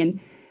of thing?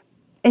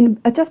 And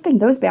adjusting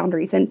those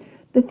boundaries. And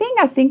the thing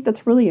I think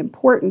that's really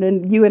important,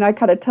 and you and I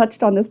kind of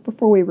touched on this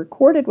before we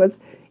recorded, was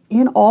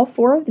in all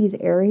four of these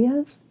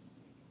areas,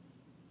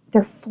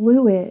 they're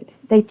fluid,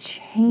 they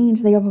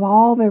change, they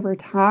evolve over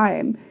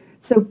time.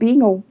 So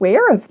being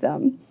aware of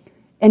them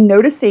and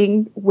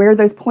noticing where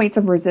those points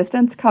of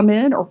resistance come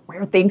in or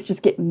where things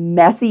just get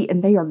messy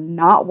and they are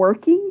not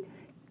working,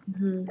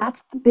 Mhm.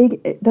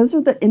 those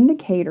are the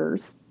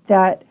indicators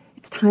that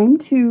it's time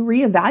to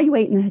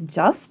reevaluate and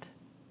adjust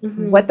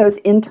what Mhm. those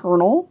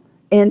internal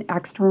and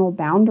external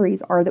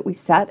boundaries are that we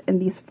set in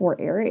these four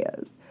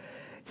areas.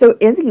 So,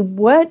 Izzy,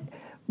 what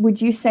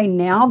would you say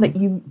now that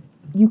you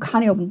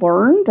kind of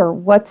learned, or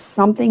what's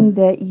something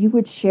that you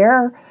would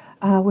share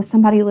with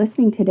somebody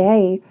listening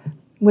today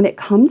when it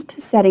comes to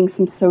setting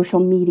some social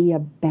media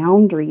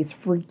boundaries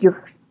for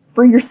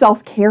your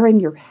self care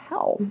and your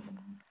health?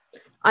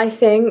 I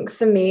think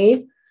for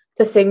me,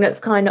 the thing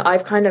that's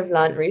I've kind of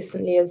learned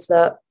recently is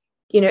that,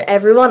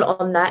 everyone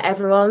on there,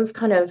 everyone's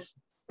kind of,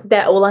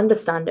 they're all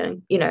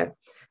understanding,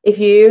 if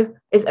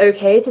it's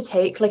okay to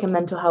take like a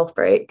mental health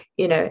break,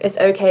 it's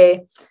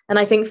okay. And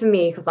I think for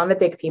me, because I'm a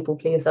big people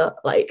pleaser,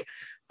 like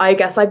I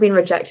guess I've been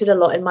rejected a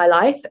lot in my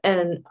life,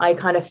 and I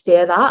kind of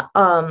fear that.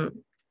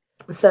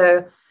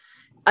 So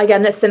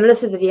again, it's similar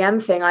to the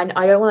DM thing.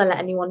 I don't want to let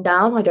anyone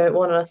down. I don't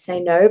want to say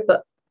no,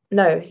 but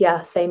no,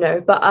 yeah, say no.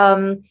 But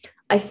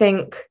I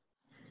think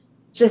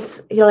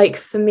just like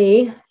for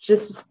me,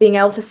 just being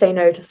able to say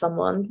no to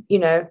someone, you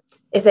know,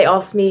 if they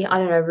ask me, I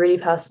don't know, a really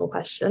personal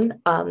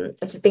question,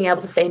 just being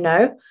able to say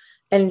no,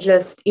 and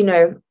just, you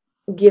know,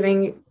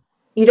 giving,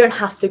 you don't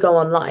have to go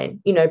online,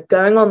 you know,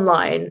 going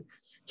online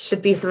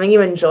should be something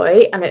you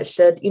enjoy, and it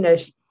should, you know,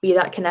 be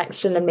that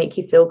connection and make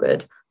you feel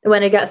good. And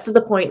when it gets to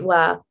the point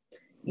where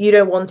you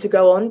don't want to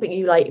go on, but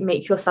you like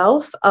make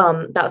yourself,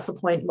 that's the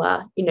point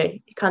where, you know,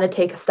 you kind of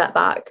take a step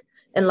back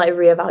and like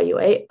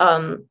reevaluate.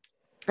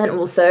 And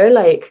also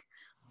like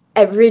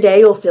every day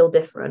you'll feel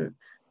different.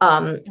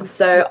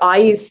 So I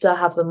used to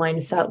have the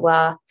mindset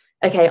where,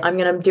 okay, I'm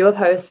gonna do a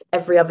post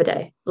every other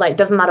day. Like,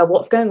 doesn't matter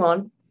what's going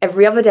on,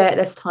 every other day at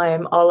this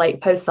time I'll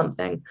like post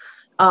something.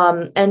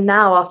 And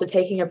now after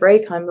taking a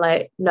break, I'm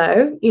like,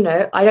 no, you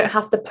know, I don't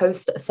have to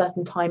post at a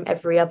certain time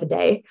every other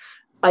day.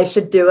 I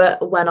should do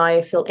it when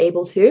I feel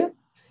able to,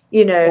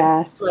 you know.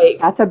 Yes, like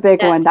that's a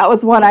big one. That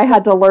was one I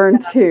had to learn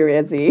too,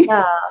 Izzy.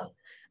 yeah.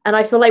 And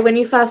I feel like when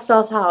you first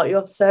start out,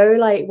 you're so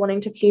like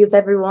wanting to please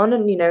everyone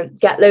and, you know,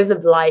 get loads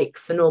of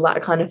likes and all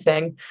that kind of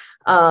thing,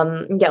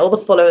 and get all the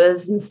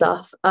followers and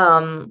stuff.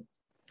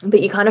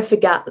 But you kind of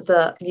forget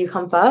that you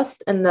come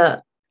first, and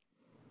that,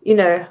 you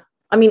know,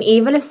 I mean,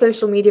 even if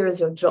social media is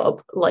your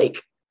job,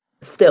 like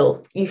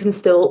still, you can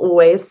still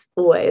always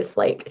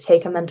like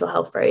take a mental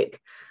health break.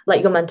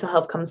 Like your mental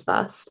health comes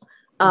first.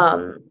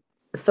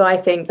 So I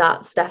think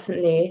that's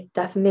definitely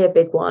a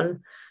big one.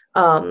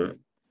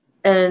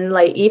 And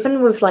like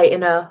even with like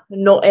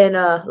not in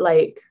a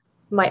like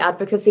my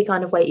advocacy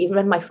kind of way, even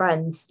with my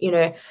friends, you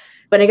know,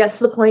 when it gets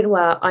to the point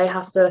where I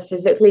have to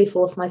physically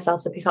force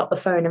myself to pick up the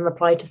phone and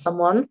reply to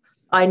someone,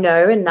 I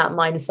know in that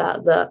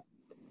mindset that,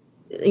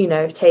 you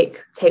know,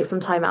 take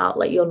some time out.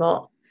 Like you're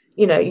not,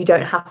 you know, you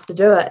don't have to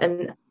do it,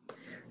 and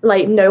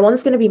like no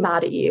one's going to be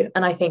mad at you.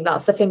 And I think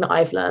that's the thing that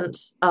I've learned,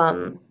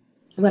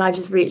 when I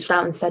just reached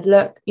out and said,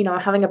 look, you know,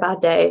 I'm having a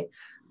bad day,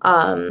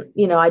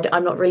 you know,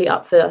 I'm not really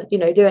up for, you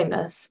know, doing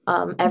this.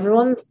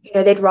 Everyone's, you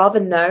know, they'd rather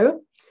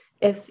know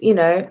if, you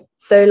know,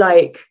 so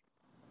like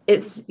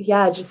it's,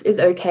 yeah, just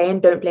is okay,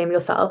 and don't blame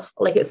yourself.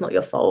 Like it's not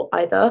your fault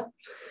either.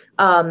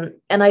 And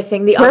I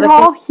think We're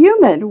all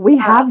human. We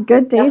have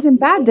good days and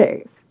bad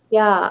days.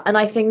 Yeah. And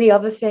I think the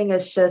other thing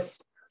is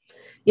just,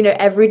 you know,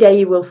 every day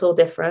you will feel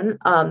different.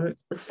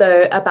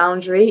 So a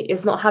boundary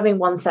is not having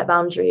one set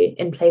boundary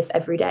in place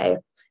every day.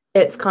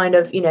 It's kind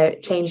of, you know,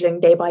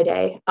 changing day by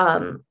day.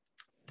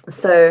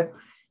 So,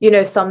 you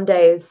know, some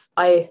days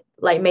I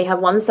like may have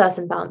one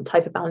certain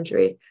type of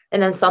boundary,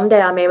 and then someday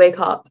I may wake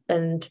up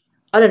and,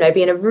 I don't know,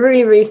 be in a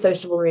really, really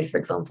sociable mood, for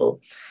example.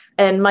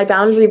 And my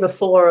boundary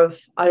before of,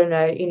 I don't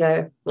know, you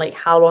know, like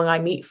how long I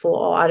meet for,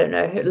 or I don't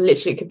know,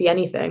 literally it could be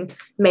anything,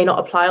 may not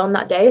apply on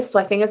that day. So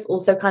I think it's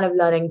also kind of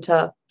learning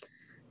to,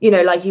 you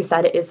know, like you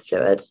said, it is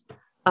fluid.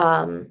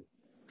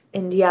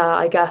 And yeah,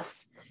 I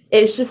guess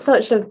it's just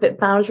such a bit,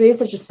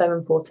 boundaries are just so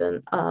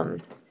important.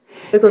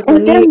 Because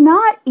and they're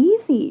not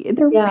easy.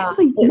 They're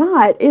really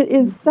not. It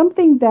is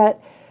something that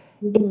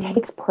it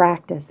takes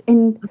practice.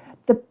 And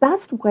the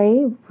best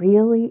way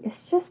really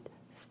is just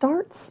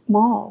start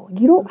small.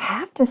 You don't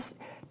have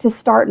to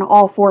start in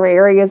all four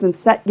areas and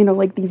set, you know,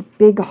 like these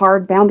big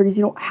hard boundaries.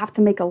 You don't have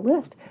to make a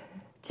list.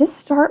 Just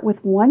start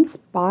with one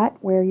spot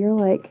where you're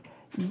like,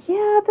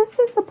 yeah, this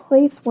is a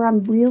place where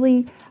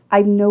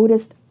I've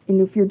noticed, and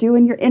if you're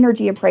doing your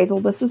energy appraisal,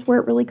 this is where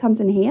it really comes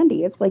in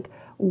handy. It's like,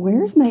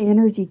 where's my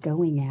energy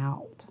going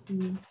out?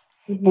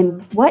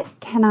 And what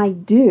can I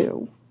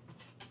do?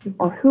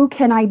 Or who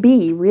can I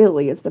be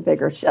really is the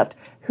bigger shift.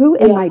 Who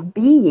am I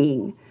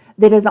being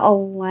that is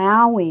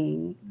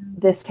allowing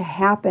this to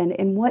happen?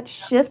 And what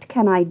shift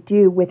can I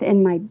do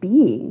within my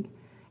being?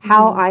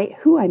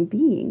 Who I'm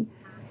being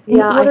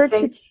in order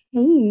to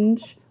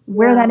change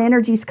where that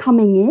energy's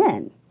coming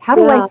in. How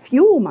do I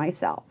fuel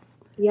myself?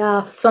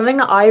 Yeah, something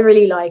that I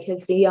really like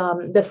is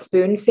the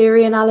spoon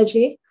theory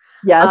analogy.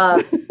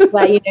 Yes.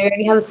 Where, you know, you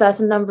only have a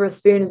certain number of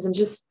spoons, and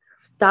just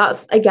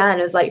that's, again,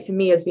 is like, for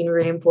me, has been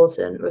really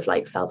important with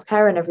like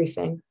self-care and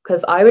everything,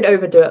 because I would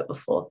overdo it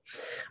before.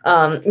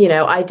 You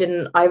know,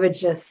 I would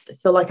just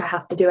feel like I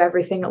have to do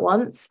everything at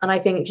once. And I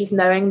think just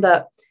knowing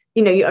that,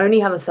 you know, you only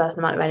have a certain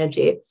amount of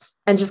energy,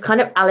 and just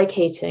kind of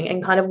allocating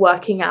and kind of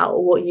working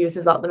out what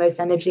uses up the most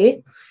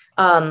energy.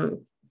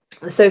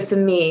 So for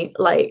me,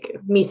 like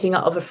meeting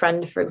up with a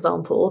friend, for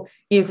example,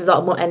 uses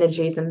up more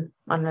energy than,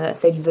 I don't know, let's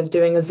say just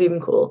doing a Zoom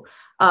call.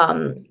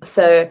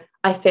 So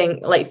I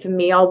think like for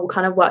me, I'll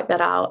kind of work that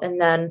out. And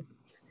then,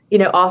 you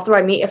know, after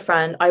I meet a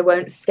friend, I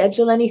won't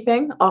schedule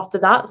anything after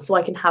that. So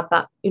I can have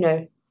that, you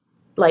know,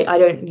 like I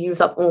don't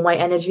use up all my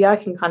energy. I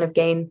can kind of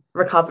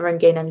recover and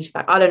gain energy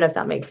back. I don't know if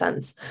that makes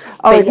sense.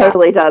 Oh, it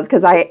totally does.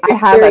 Because I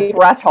have a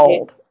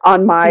threshold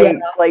on my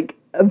like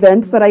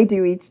events that I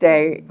do each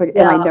day, and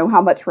I know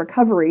how much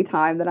recovery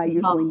time that I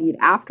usually need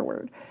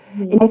afterward.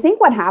 And I think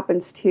what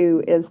happens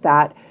too is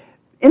that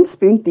in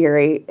spoon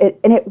theory,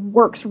 and it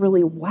works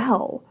really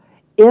well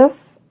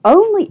if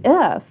only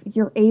if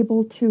you're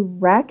able to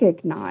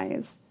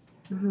recognize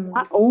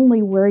not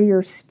only where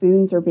your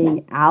spoons are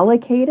being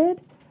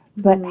allocated,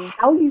 but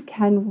how you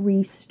can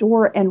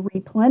restore and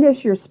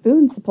replenish your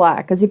spoon supply.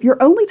 Because if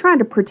you're only trying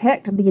to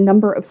protect the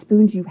number of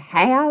spoons you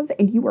have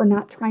and you are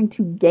not trying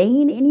to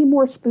gain any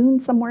more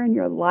spoons somewhere in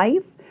your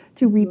life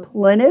to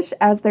replenish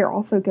as they're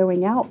also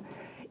going out,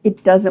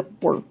 it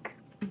doesn't work.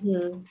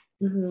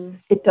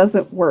 It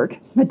doesn't work.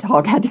 My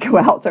dog had to go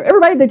out. So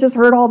everybody that just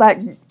heard all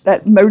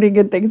that moaning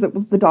and things, it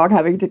was the dog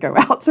having to go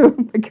out. So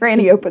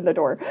Granny opened the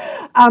door.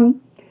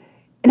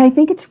 And I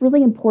think it's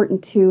really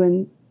important too.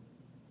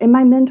 And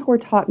my mentor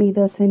taught me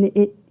this, and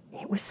it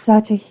was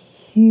such a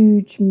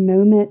huge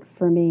moment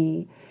for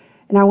me.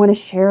 And I want to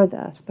share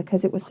this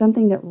because it was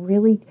something that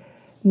really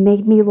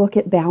made me look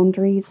at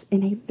boundaries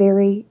in a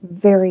very,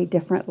 very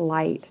different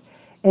light.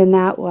 And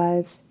that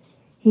was,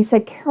 he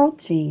said, Carol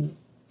Jean,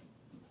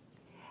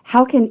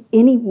 how can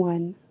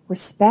anyone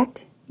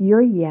respect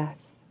your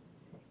yes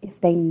if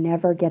they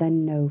never get a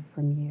no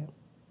from you?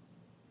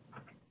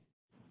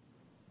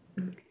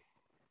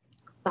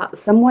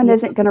 Someone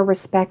isn't going to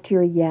respect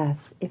your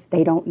yes if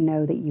they don't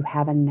know that you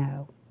have a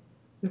no.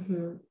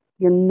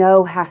 Your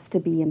no has to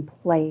be in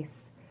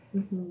place.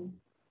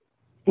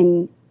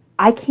 And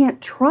I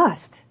can't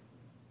trust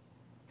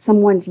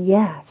someone's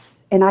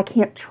yes, and I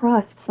can't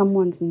trust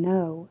someone's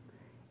no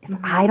if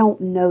I don't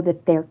know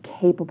that they're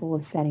capable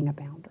of setting a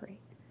boundary.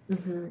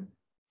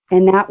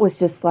 And that was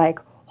just like,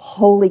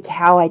 holy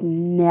cow, I'd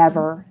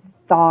never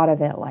thought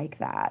of it like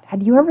that.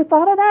 Had you ever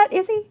thought of that,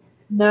 Izzy?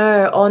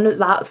 No,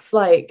 that's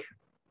like,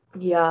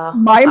 yeah.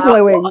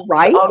 Mind-blowing,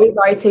 right? I'll be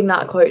writing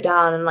that quote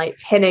down and like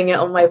pinning it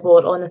on my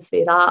board,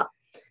 honestly.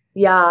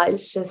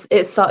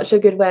 It's such a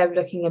good way of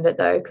looking at it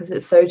though, because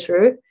it's so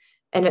true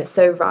and it's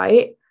so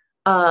right.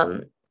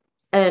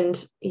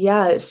 And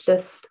yeah, it's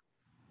just,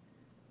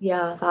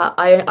 that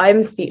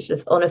I'm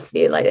speechless,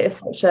 honestly. Like, it's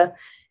such a,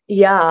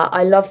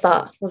 I love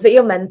that. Was it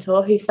your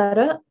mentor who said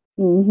it?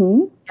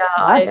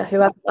 Yes.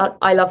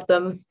 I love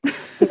them.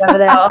 Whoever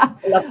they are,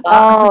 I love that.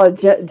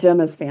 Oh,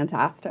 Jim is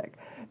fantastic.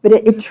 But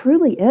it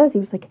truly is. He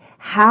was like,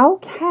 how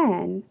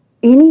can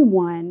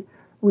anyone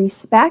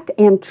respect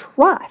and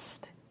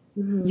trust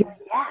your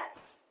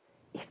yes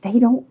if they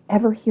don't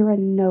ever hear a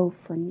no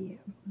from you?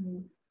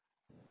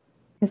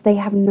 Because they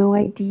have no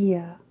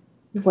idea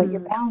what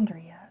your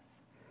boundary is.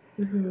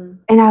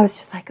 And I was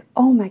just like,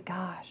 oh my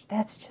gosh,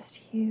 that's just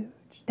huge.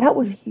 That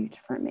was huge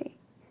for me.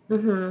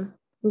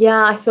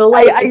 Yeah, I feel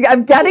like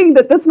I'm getting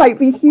that this might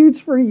be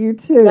huge for you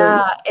too.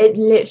 Yeah,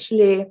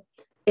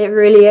 it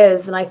really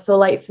is. And I feel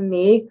like for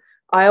me,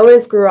 I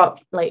always grew up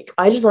like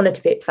I just wanted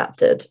to be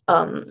accepted.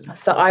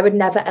 So I would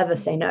never ever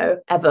say no,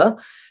 ever,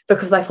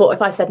 because I thought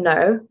if I said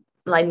no,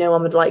 like no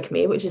one would like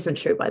me, which isn't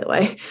true, by the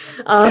way.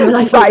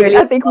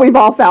 I think we've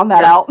all found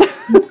that out.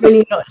 It's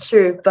really not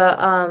true. But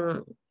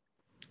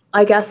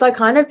I guess I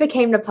kind of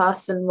became the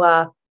person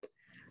where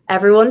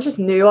everyone just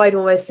knew I'd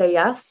always say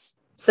yes.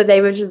 So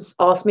they would just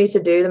ask me to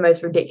do the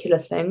most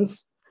ridiculous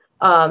things.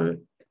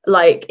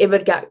 Like it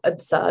would get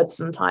absurd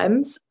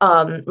sometimes.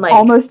 Like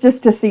almost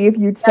just to see if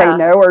you'd say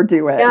no or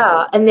do it.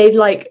 Yeah, and they'd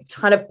like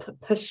kind of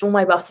push all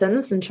my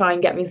buttons and try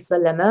and get me to the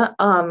limit.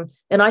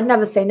 And I'd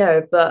never say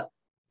no, but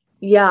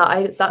yeah,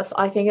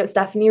 I think it's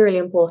definitely really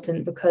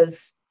important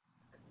because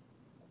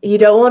you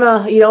don't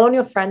want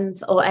your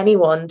friends or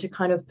anyone to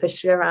kind of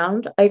push you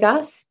around, I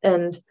guess.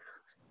 And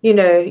you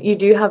know, you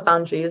do have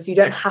boundaries. You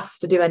don't have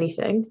to do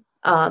anything.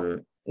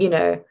 You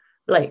know,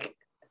 like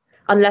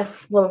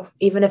unless, well,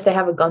 even if they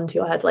have a gun to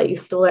your head, like you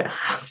still don't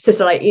have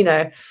to, like, you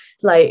know,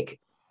 like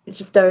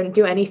just don't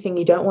do anything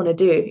you don't want to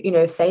do. You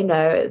know, say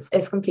no.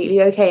 It's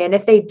completely okay. And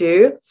if they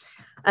do,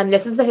 and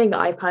this is the thing that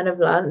I've kind of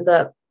learned,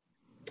 that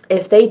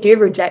if they do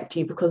reject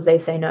you because they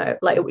say no,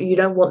 like you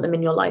don't want them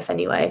in your life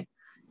anyway.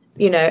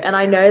 You know, and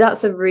I know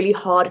that's a really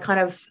hard kind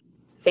of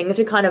thing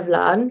to kind of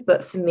learn,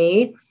 but for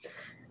me,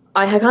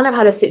 I had kind of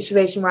had a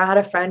situation where I had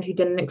a friend who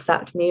didn't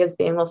accept me as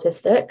being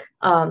autistic.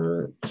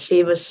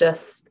 She was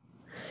just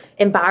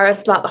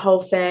embarrassed about the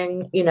whole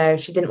thing. You know,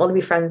 she didn't want to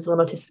be friends with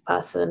an autistic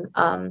person.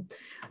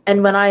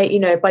 And when I, you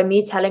know, by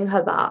me telling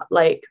her that,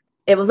 like,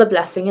 it was a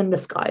blessing in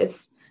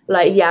disguise.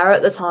 Like, yeah,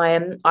 at the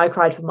time, I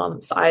cried for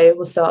months. I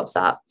was so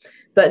upset.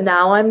 But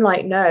now I'm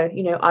like, no,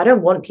 you know, I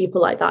don't want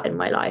people like that in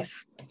my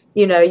life.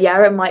 You know,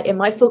 yeah, it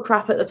might feel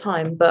crap at the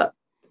time, but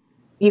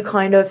you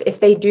kind of, if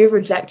they do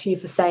reject you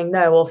for saying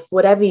no, or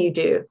whatever you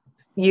do,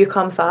 you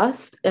come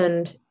first,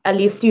 and at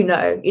least you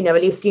know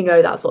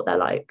that's what they're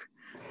like.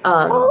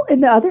 Well,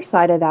 and the other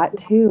side of that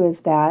too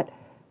is that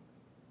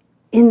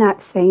in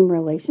that same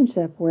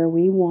relationship where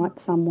we want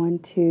someone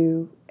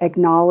to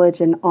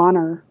acknowledge and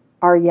honor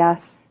our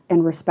yes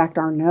and respect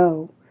our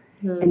no,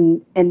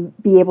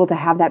 and be able to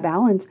have that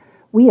balance,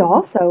 we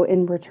also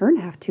in return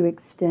have to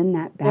extend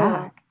that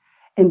back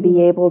and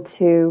be able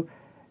to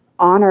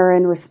honor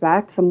and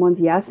respect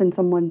someone's yes and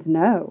someone's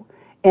no.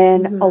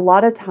 And a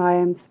lot of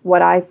times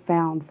what I've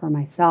found for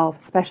myself,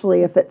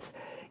 especially if it's,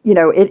 you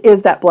know, it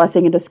is that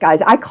blessing in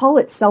disguise. I call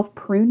it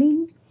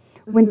self-pruning,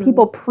 When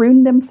people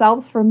prune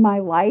themselves from my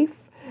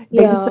life,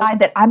 they decide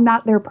that I'm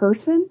not their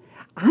person,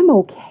 I'm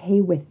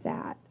okay with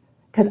that.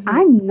 Because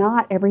I'm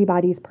not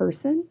everybody's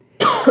person.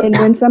 And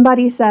when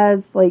somebody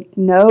says, like,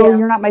 no,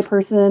 you're not my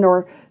person,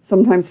 or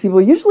sometimes people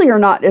usually are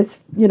not as,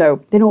 you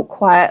know, they don't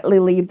quietly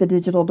leave the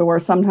digital door.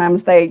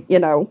 Sometimes they, you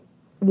know,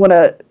 want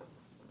to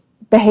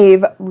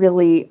behave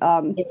really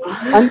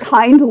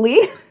unkindly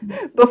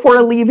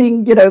before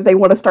leaving. You know, they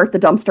want to start the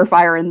dumpster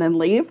fire and then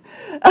leave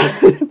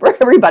for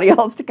everybody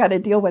else to kind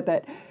of deal with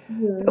it.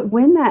 But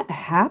when that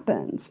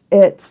happens,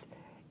 it's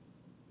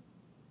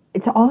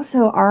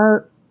also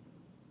our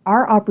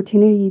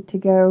opportunity to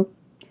go,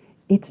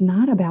 it's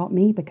not about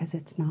me, because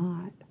it's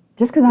not.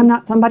 Just because I'm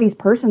not somebody's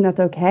person, that's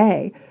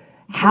okay.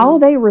 How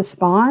they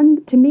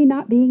respond to me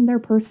not being their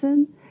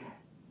person,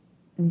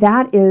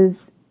 that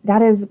is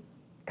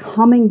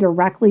coming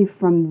directly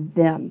from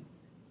them.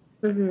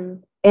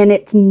 And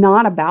it's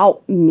not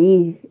about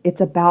me. It's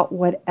about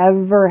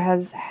whatever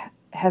has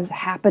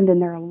happened in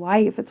their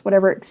life. It's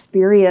whatever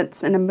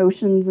experience and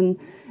emotions and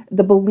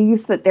the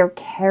beliefs that they're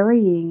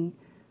carrying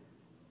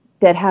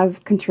that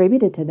have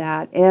contributed to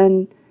that.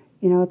 And,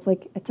 you know, it's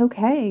like, it's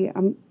okay.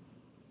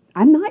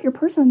 I'm not your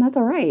person. That's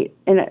all right.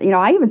 And, you know,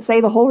 I even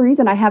say the whole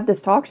reason I have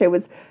this talk show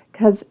was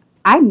because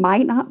I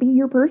might not be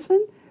your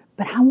person,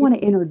 but I want to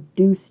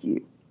introduce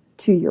you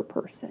to your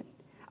person.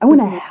 I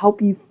want to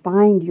help you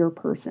find your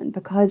person,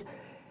 because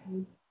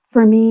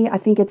for me, I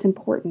think it's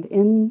important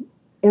in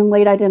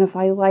late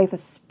identified life,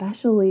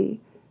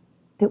 especially,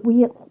 that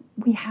we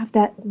have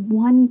that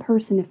one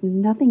person. If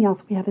nothing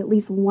else, we have at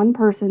least one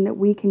person that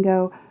we can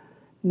go,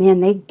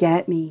 man, they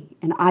get me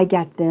and I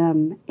get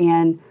them.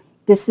 And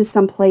this is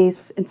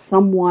someplace and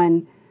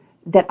someone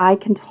that I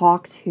can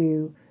talk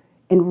to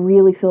and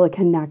really feel a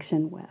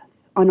connection with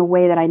on a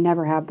way that I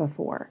never have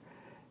before.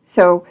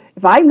 So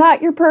if I'm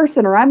not your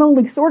person, or I'm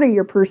only sort of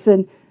your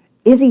person,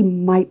 Izzy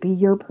might be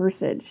your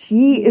person.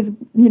 She is,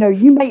 you know,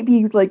 you might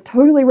be like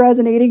totally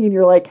resonating and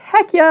you're like,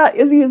 heck yeah,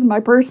 Izzy is my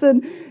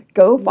person.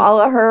 Go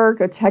follow her.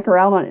 Go check her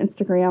out on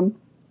Instagram.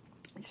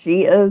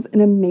 She is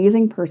an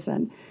amazing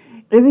person.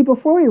 Izzy,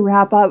 before we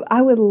wrap up,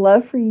 I would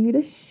love for you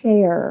to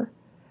share,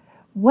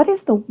 what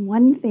is the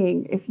one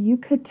thing, if you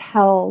could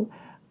tell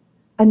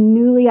a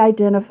newly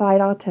identified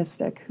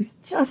autistic who's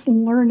just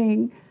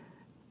learning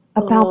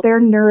about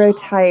their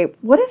neurotype,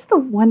 what is the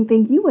one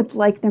thing you would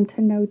like them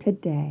to know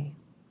today?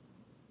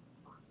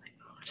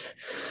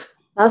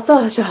 That's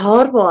such a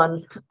hard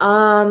one.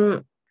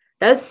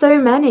 There's so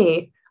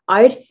many.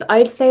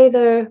 I'd say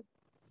though,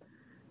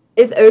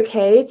 it's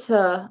okay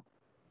to,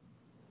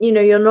 you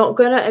know, you're not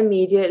gonna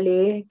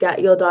immediately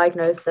get your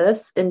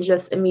diagnosis and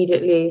just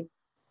immediately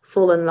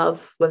fall in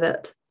love with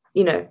it.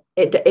 You know,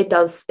 it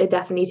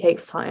definitely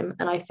takes time.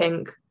 And I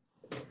think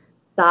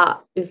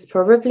that is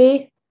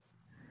probably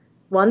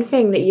one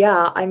thing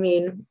that, I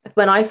mean,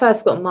 when I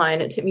first got mine,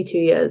 it took me 2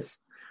 years.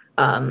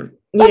 That's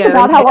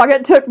about how long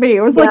it took me.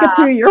 It was like a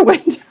 2-year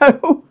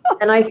window.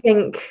 And I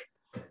think,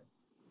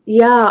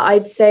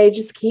 I'd say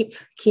just keep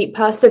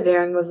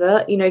persevering with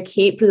it, you know,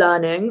 keep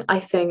learning. I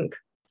think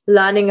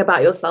learning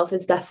about yourself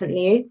is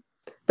definitely,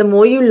 the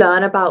more you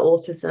learn about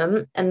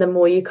autism and the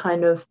more you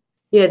kind of,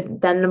 you know,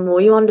 then the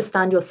more you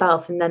understand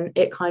yourself, and then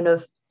it kind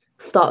of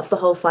starts the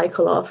whole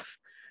cycle off.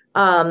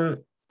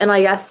 And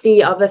I guess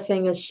the other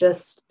thing is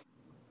just,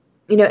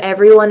 you know,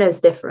 everyone is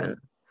different.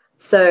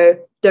 So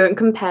don't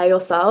compare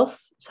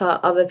yourself to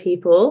other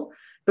people,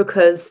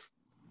 because,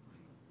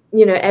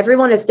 you know,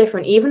 everyone is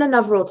different. Even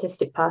another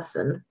autistic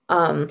person,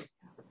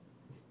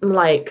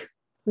 like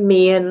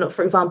me and,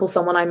 for example,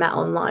 someone I met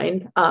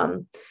online,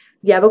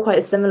 we're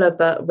quite similar,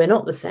 but we're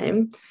not the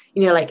same.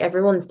 You know, like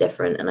everyone's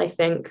different. And I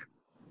think,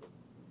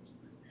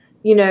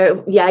 you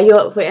know,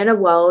 we're in a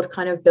world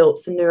kind of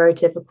built for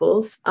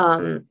neurotypicals.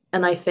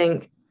 And I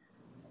think,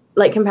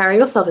 like, comparing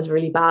yourself is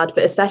really bad,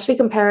 but especially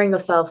comparing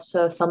yourself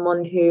to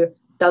someone who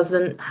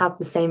doesn't have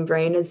the same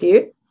brain as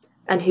you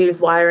and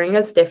whose wiring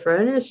is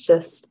different. It's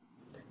just,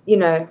 you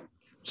know,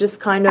 just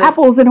kind of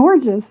apples and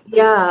oranges.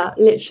 Yeah,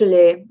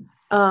 literally.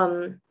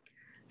 So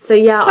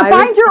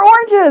find your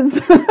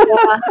oranges.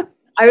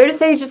 I would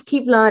say just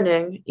keep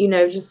learning, you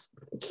know, just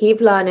keep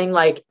learning.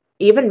 Like,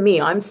 even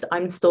me, I'm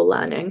still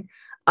learning.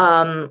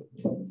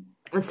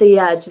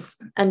 Just,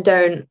 and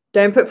don't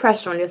put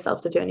pressure on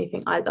yourself to do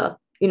anything either.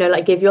 You know,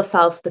 like, give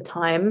yourself the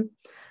time.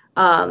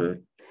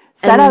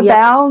 Set a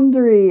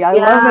boundary. I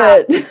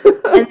love it.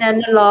 And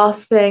then the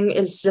last thing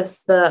is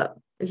just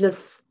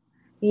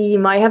you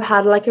might have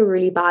had like a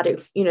really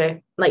bad, you know,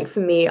 like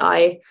for me,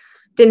 I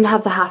didn't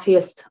have the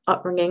happiest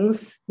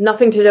upbringings.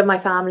 Nothing to do with my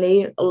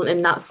family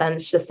in that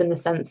sense, just in the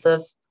sense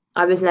of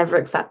I was never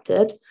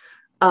accepted.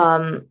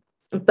 But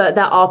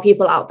there are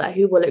people out there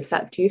who will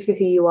accept you for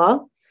who you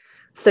are.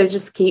 So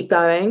just keep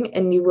going,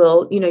 and you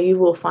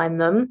will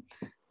find them.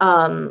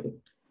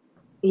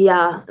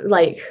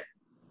 Like,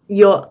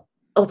 your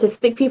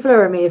autistic people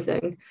are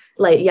amazing.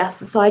 Like, yes,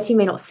 society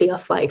may not see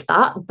us like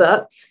that,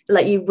 but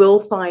like, you will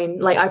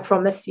find, like, I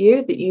promise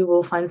you that you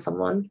will find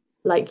someone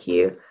like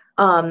you.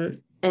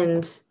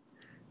 And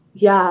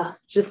yeah,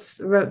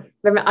 just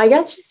I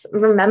guess just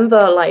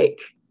remember like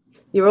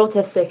you're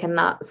autistic, and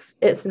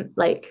it's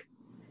like,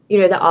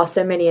 there are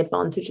so many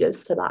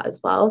advantages to that as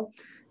well.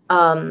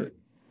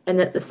 And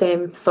at the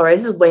same, sorry,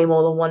 this is way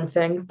more than one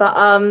thing, but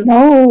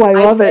No, I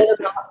I'd love say it.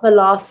 the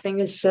last thing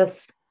is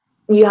just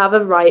you have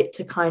a right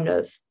to kind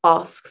of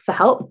ask for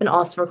help and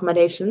ask for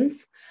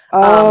accommodations.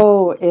 Um,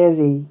 Oh,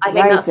 Izzy, I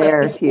think right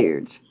there is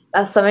huge.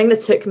 that's something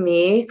that took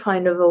me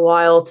kind of a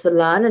while to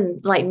learn.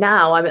 And like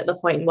now I'm at the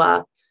point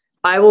where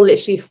I will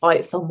literally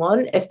fight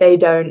someone if they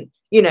don't,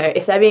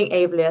 if they're being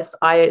ableist,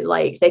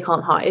 they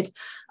can't hide.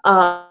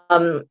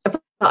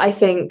 But I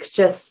think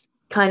just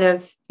kind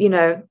of,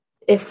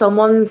 if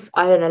someone's,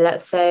 I don't know,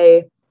 let's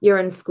say you're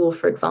in school,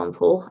 for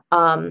example,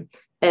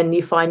 and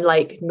you find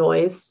like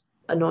noise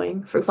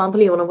annoying, for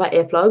example, you want to wear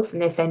earplugs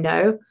and they say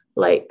no,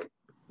 like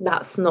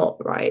that's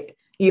not right.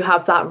 You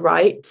have that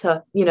right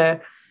to, you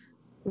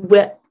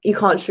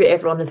can't treat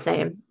everyone the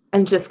same,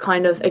 and just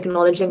kind of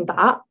acknowledging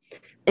that,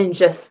 and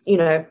just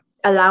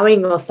allowing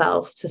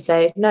yourself to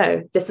say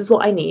no, this is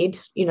what I need,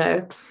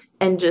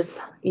 and just,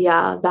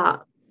 yeah,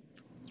 that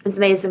is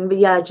amazing. But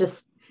yeah,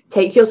 just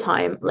take your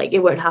time, like it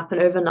won't happen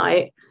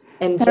overnight,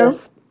 and No,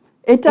 just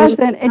it and just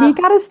doesn't. And you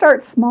got to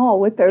start small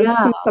with those yeah,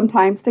 two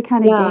sometimes to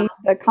kind of yeah, gain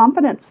the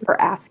confidence for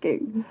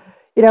asking.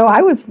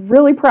 I was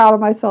really proud of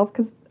myself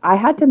because I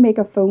had to make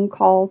a phone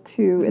call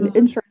to an mm-hmm.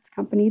 insurance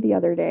company the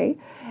other day,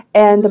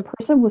 and the Mm-hmm.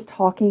 person was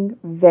talking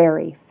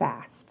very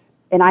fast.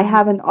 And I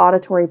have an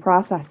auditory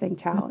processing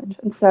Mm-hmm. challenge.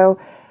 And so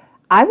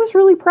I was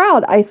really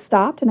proud. I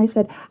stopped and I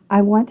said,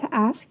 I want to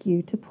ask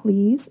you to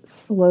please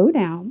slow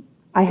down.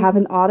 I have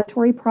Mm-hmm. an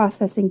auditory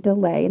processing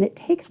delay and it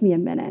takes me a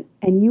minute,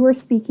 and you are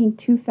speaking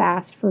too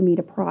fast for me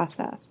to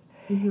process.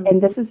 Mm-hmm.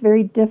 And this is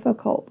very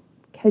difficult.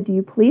 Could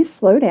you please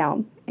slow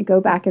down and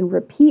go back and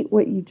repeat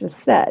what you just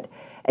said?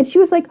 And she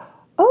was like,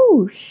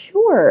 oh,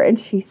 sure. And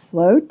she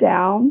slowed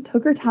down,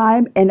 took her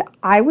time, and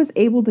I was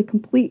able to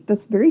complete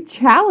this very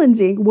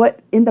challenging, what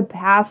in the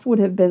past would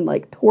have been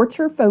like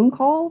torture phone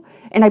call.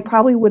 And I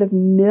probably would have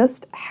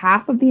missed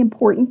half of the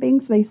important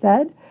things they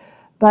said.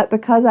 But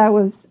because I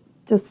was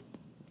just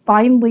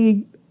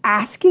finally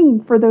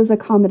asking for those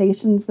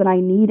accommodations that I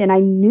need, and I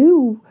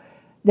knew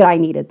that I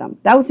needed them.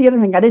 That was the other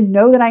thing. I didn't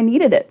know that I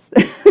needed it.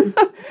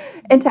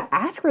 And to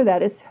ask for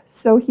that is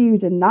so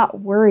huge, and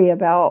not worry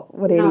about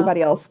what Yeah.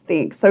 anybody else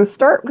thinks. So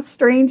start with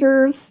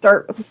strangers,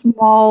 start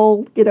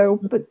small,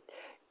 but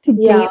to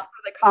gain some Yeah.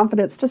 of the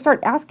confidence to start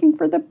asking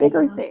for the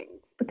bigger Yeah.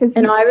 things, because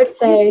And you I would really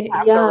say,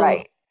 have the yeah,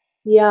 right.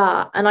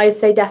 yeah. And I'd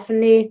say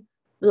definitely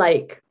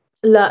like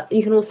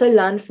you can also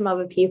learn from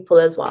other people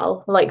as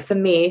well. Like for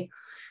me,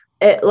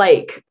 it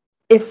like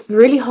it's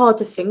really hard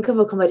to think of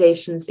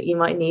accommodations that you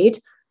might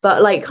need,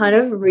 but like kind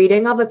of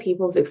reading other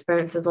people's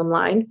experiences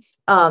online.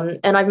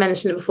 And I've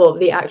mentioned it before,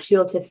 the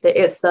actually autistic,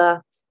 it's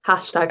a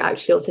hashtag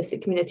actually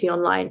autistic community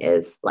online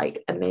is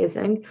like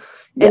amazing.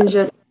 And Yes.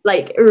 just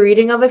like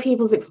reading other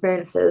people's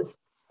experiences,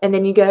 and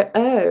then you go,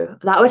 oh,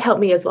 that would help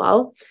me as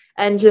well.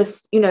 And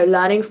just,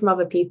 learning from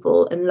other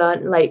people and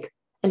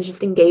and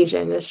just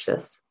engaging is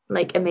just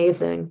like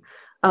amazing.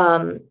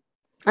 And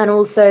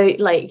also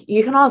like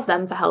you can ask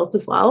them for help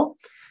as well.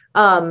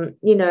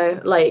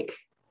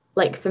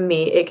 Like for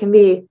me it can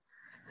be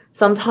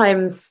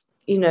sometimes,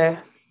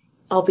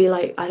 I'll be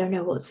like, I don't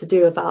know what to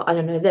do about, I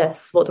don't know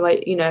this, what do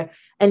I,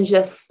 and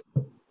just,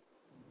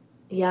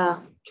 yeah,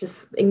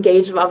 just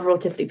engage with other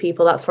autistic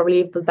people. That's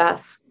probably the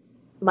best,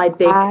 my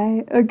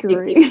I big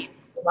agree. piece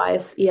of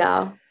advice.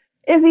 Yeah.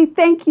 Izzy,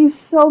 thank you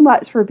so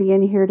much for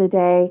being here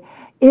today.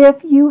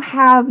 If you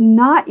have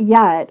not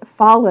yet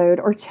followed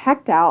or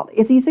checked out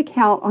Izzy's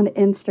account on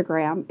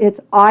Instagram,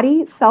 it's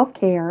Autie Self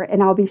Care,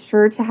 and I'll be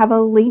sure to have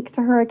a link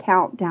to her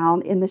account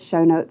down in the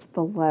show notes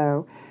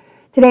below.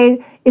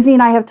 Today, Izzy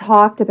and I have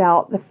talked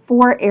about the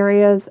 4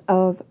 areas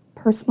of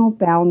personal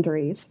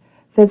boundaries: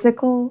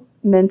 physical,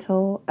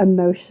 mental,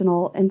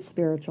 emotional, and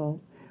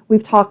spiritual.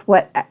 We've talked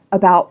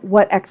about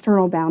what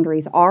external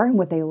boundaries are and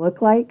what they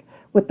look like,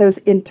 what those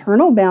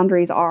internal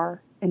boundaries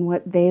are and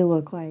what they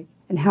look like,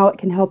 and how it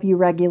can help you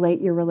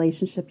regulate your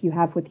relationship you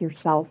have with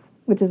yourself,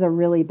 which is a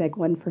really big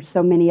one for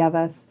so many of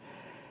us.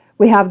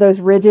 We have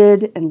those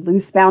rigid and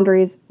loose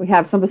boundaries. We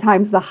have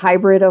sometimes the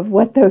hybrid of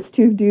what those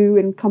two do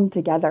and come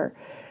together.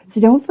 So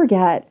don't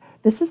forget,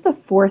 this is the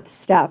 4th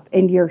step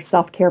in your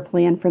self-care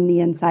plan from the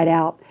inside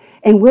out.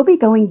 And we'll be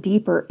going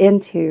deeper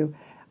into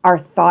our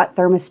thought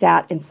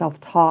thermostat and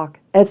self-talk,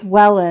 as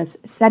well as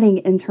setting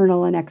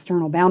internal and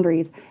external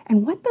boundaries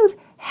and what those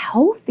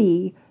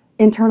healthy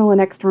internal and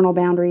external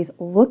boundaries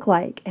look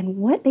like and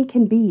what they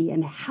can be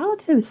and how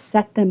to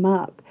set them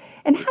up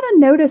and how to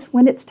notice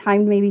when it's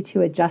time maybe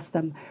to adjust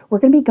them. We're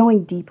going to be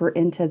going deeper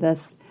into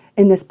this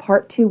in this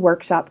part 2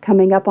 workshop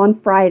coming up on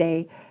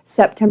Friday,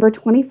 September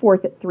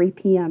 24th at 3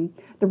 p.m.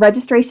 The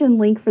registration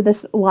link for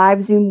this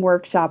live Zoom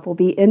workshop will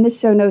be in the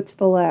show notes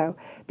below.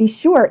 Be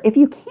sure, if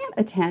you can't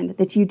attend,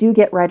 that you do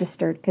get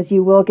registered, because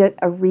you will get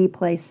a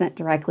replay sent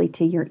directly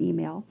to your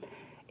email.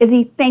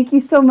 Izzy, thank you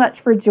so much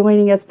for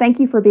joining us. Thank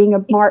you for being a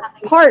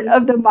part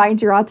of the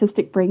Mind Your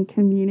Autistic Brain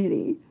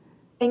community.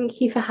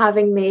 Thank you for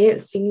having me.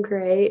 It's been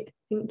great.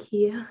 Thank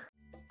you.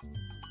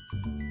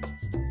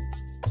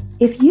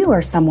 If you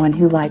are someone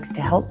who likes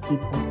to help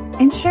people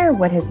and share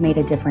what has made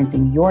a difference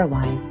in your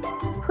life,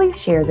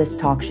 please share this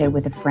talk show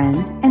with a friend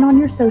and on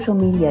your social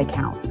media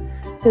accounts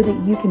so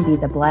that you can be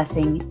the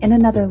blessing in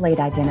another late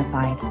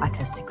identified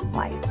autistic's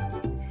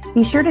life.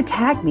 Be sure to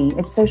tag me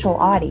at Social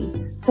Autie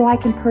so I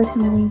can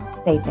personally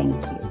say thank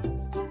you.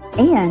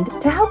 And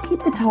to help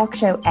keep the talk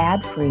show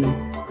ad-free,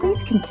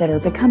 please consider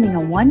becoming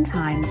a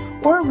one-time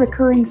or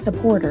recurring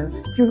supporter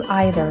through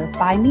either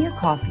Buy Me a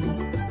Coffee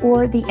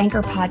or the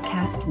Anchor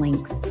podcast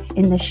links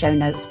in the show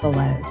notes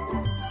below.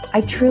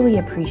 I truly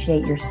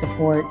appreciate your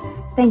support.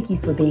 Thank you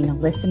for being a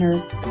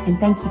listener, and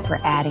thank you for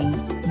adding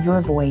your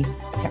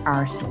voice to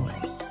our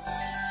story.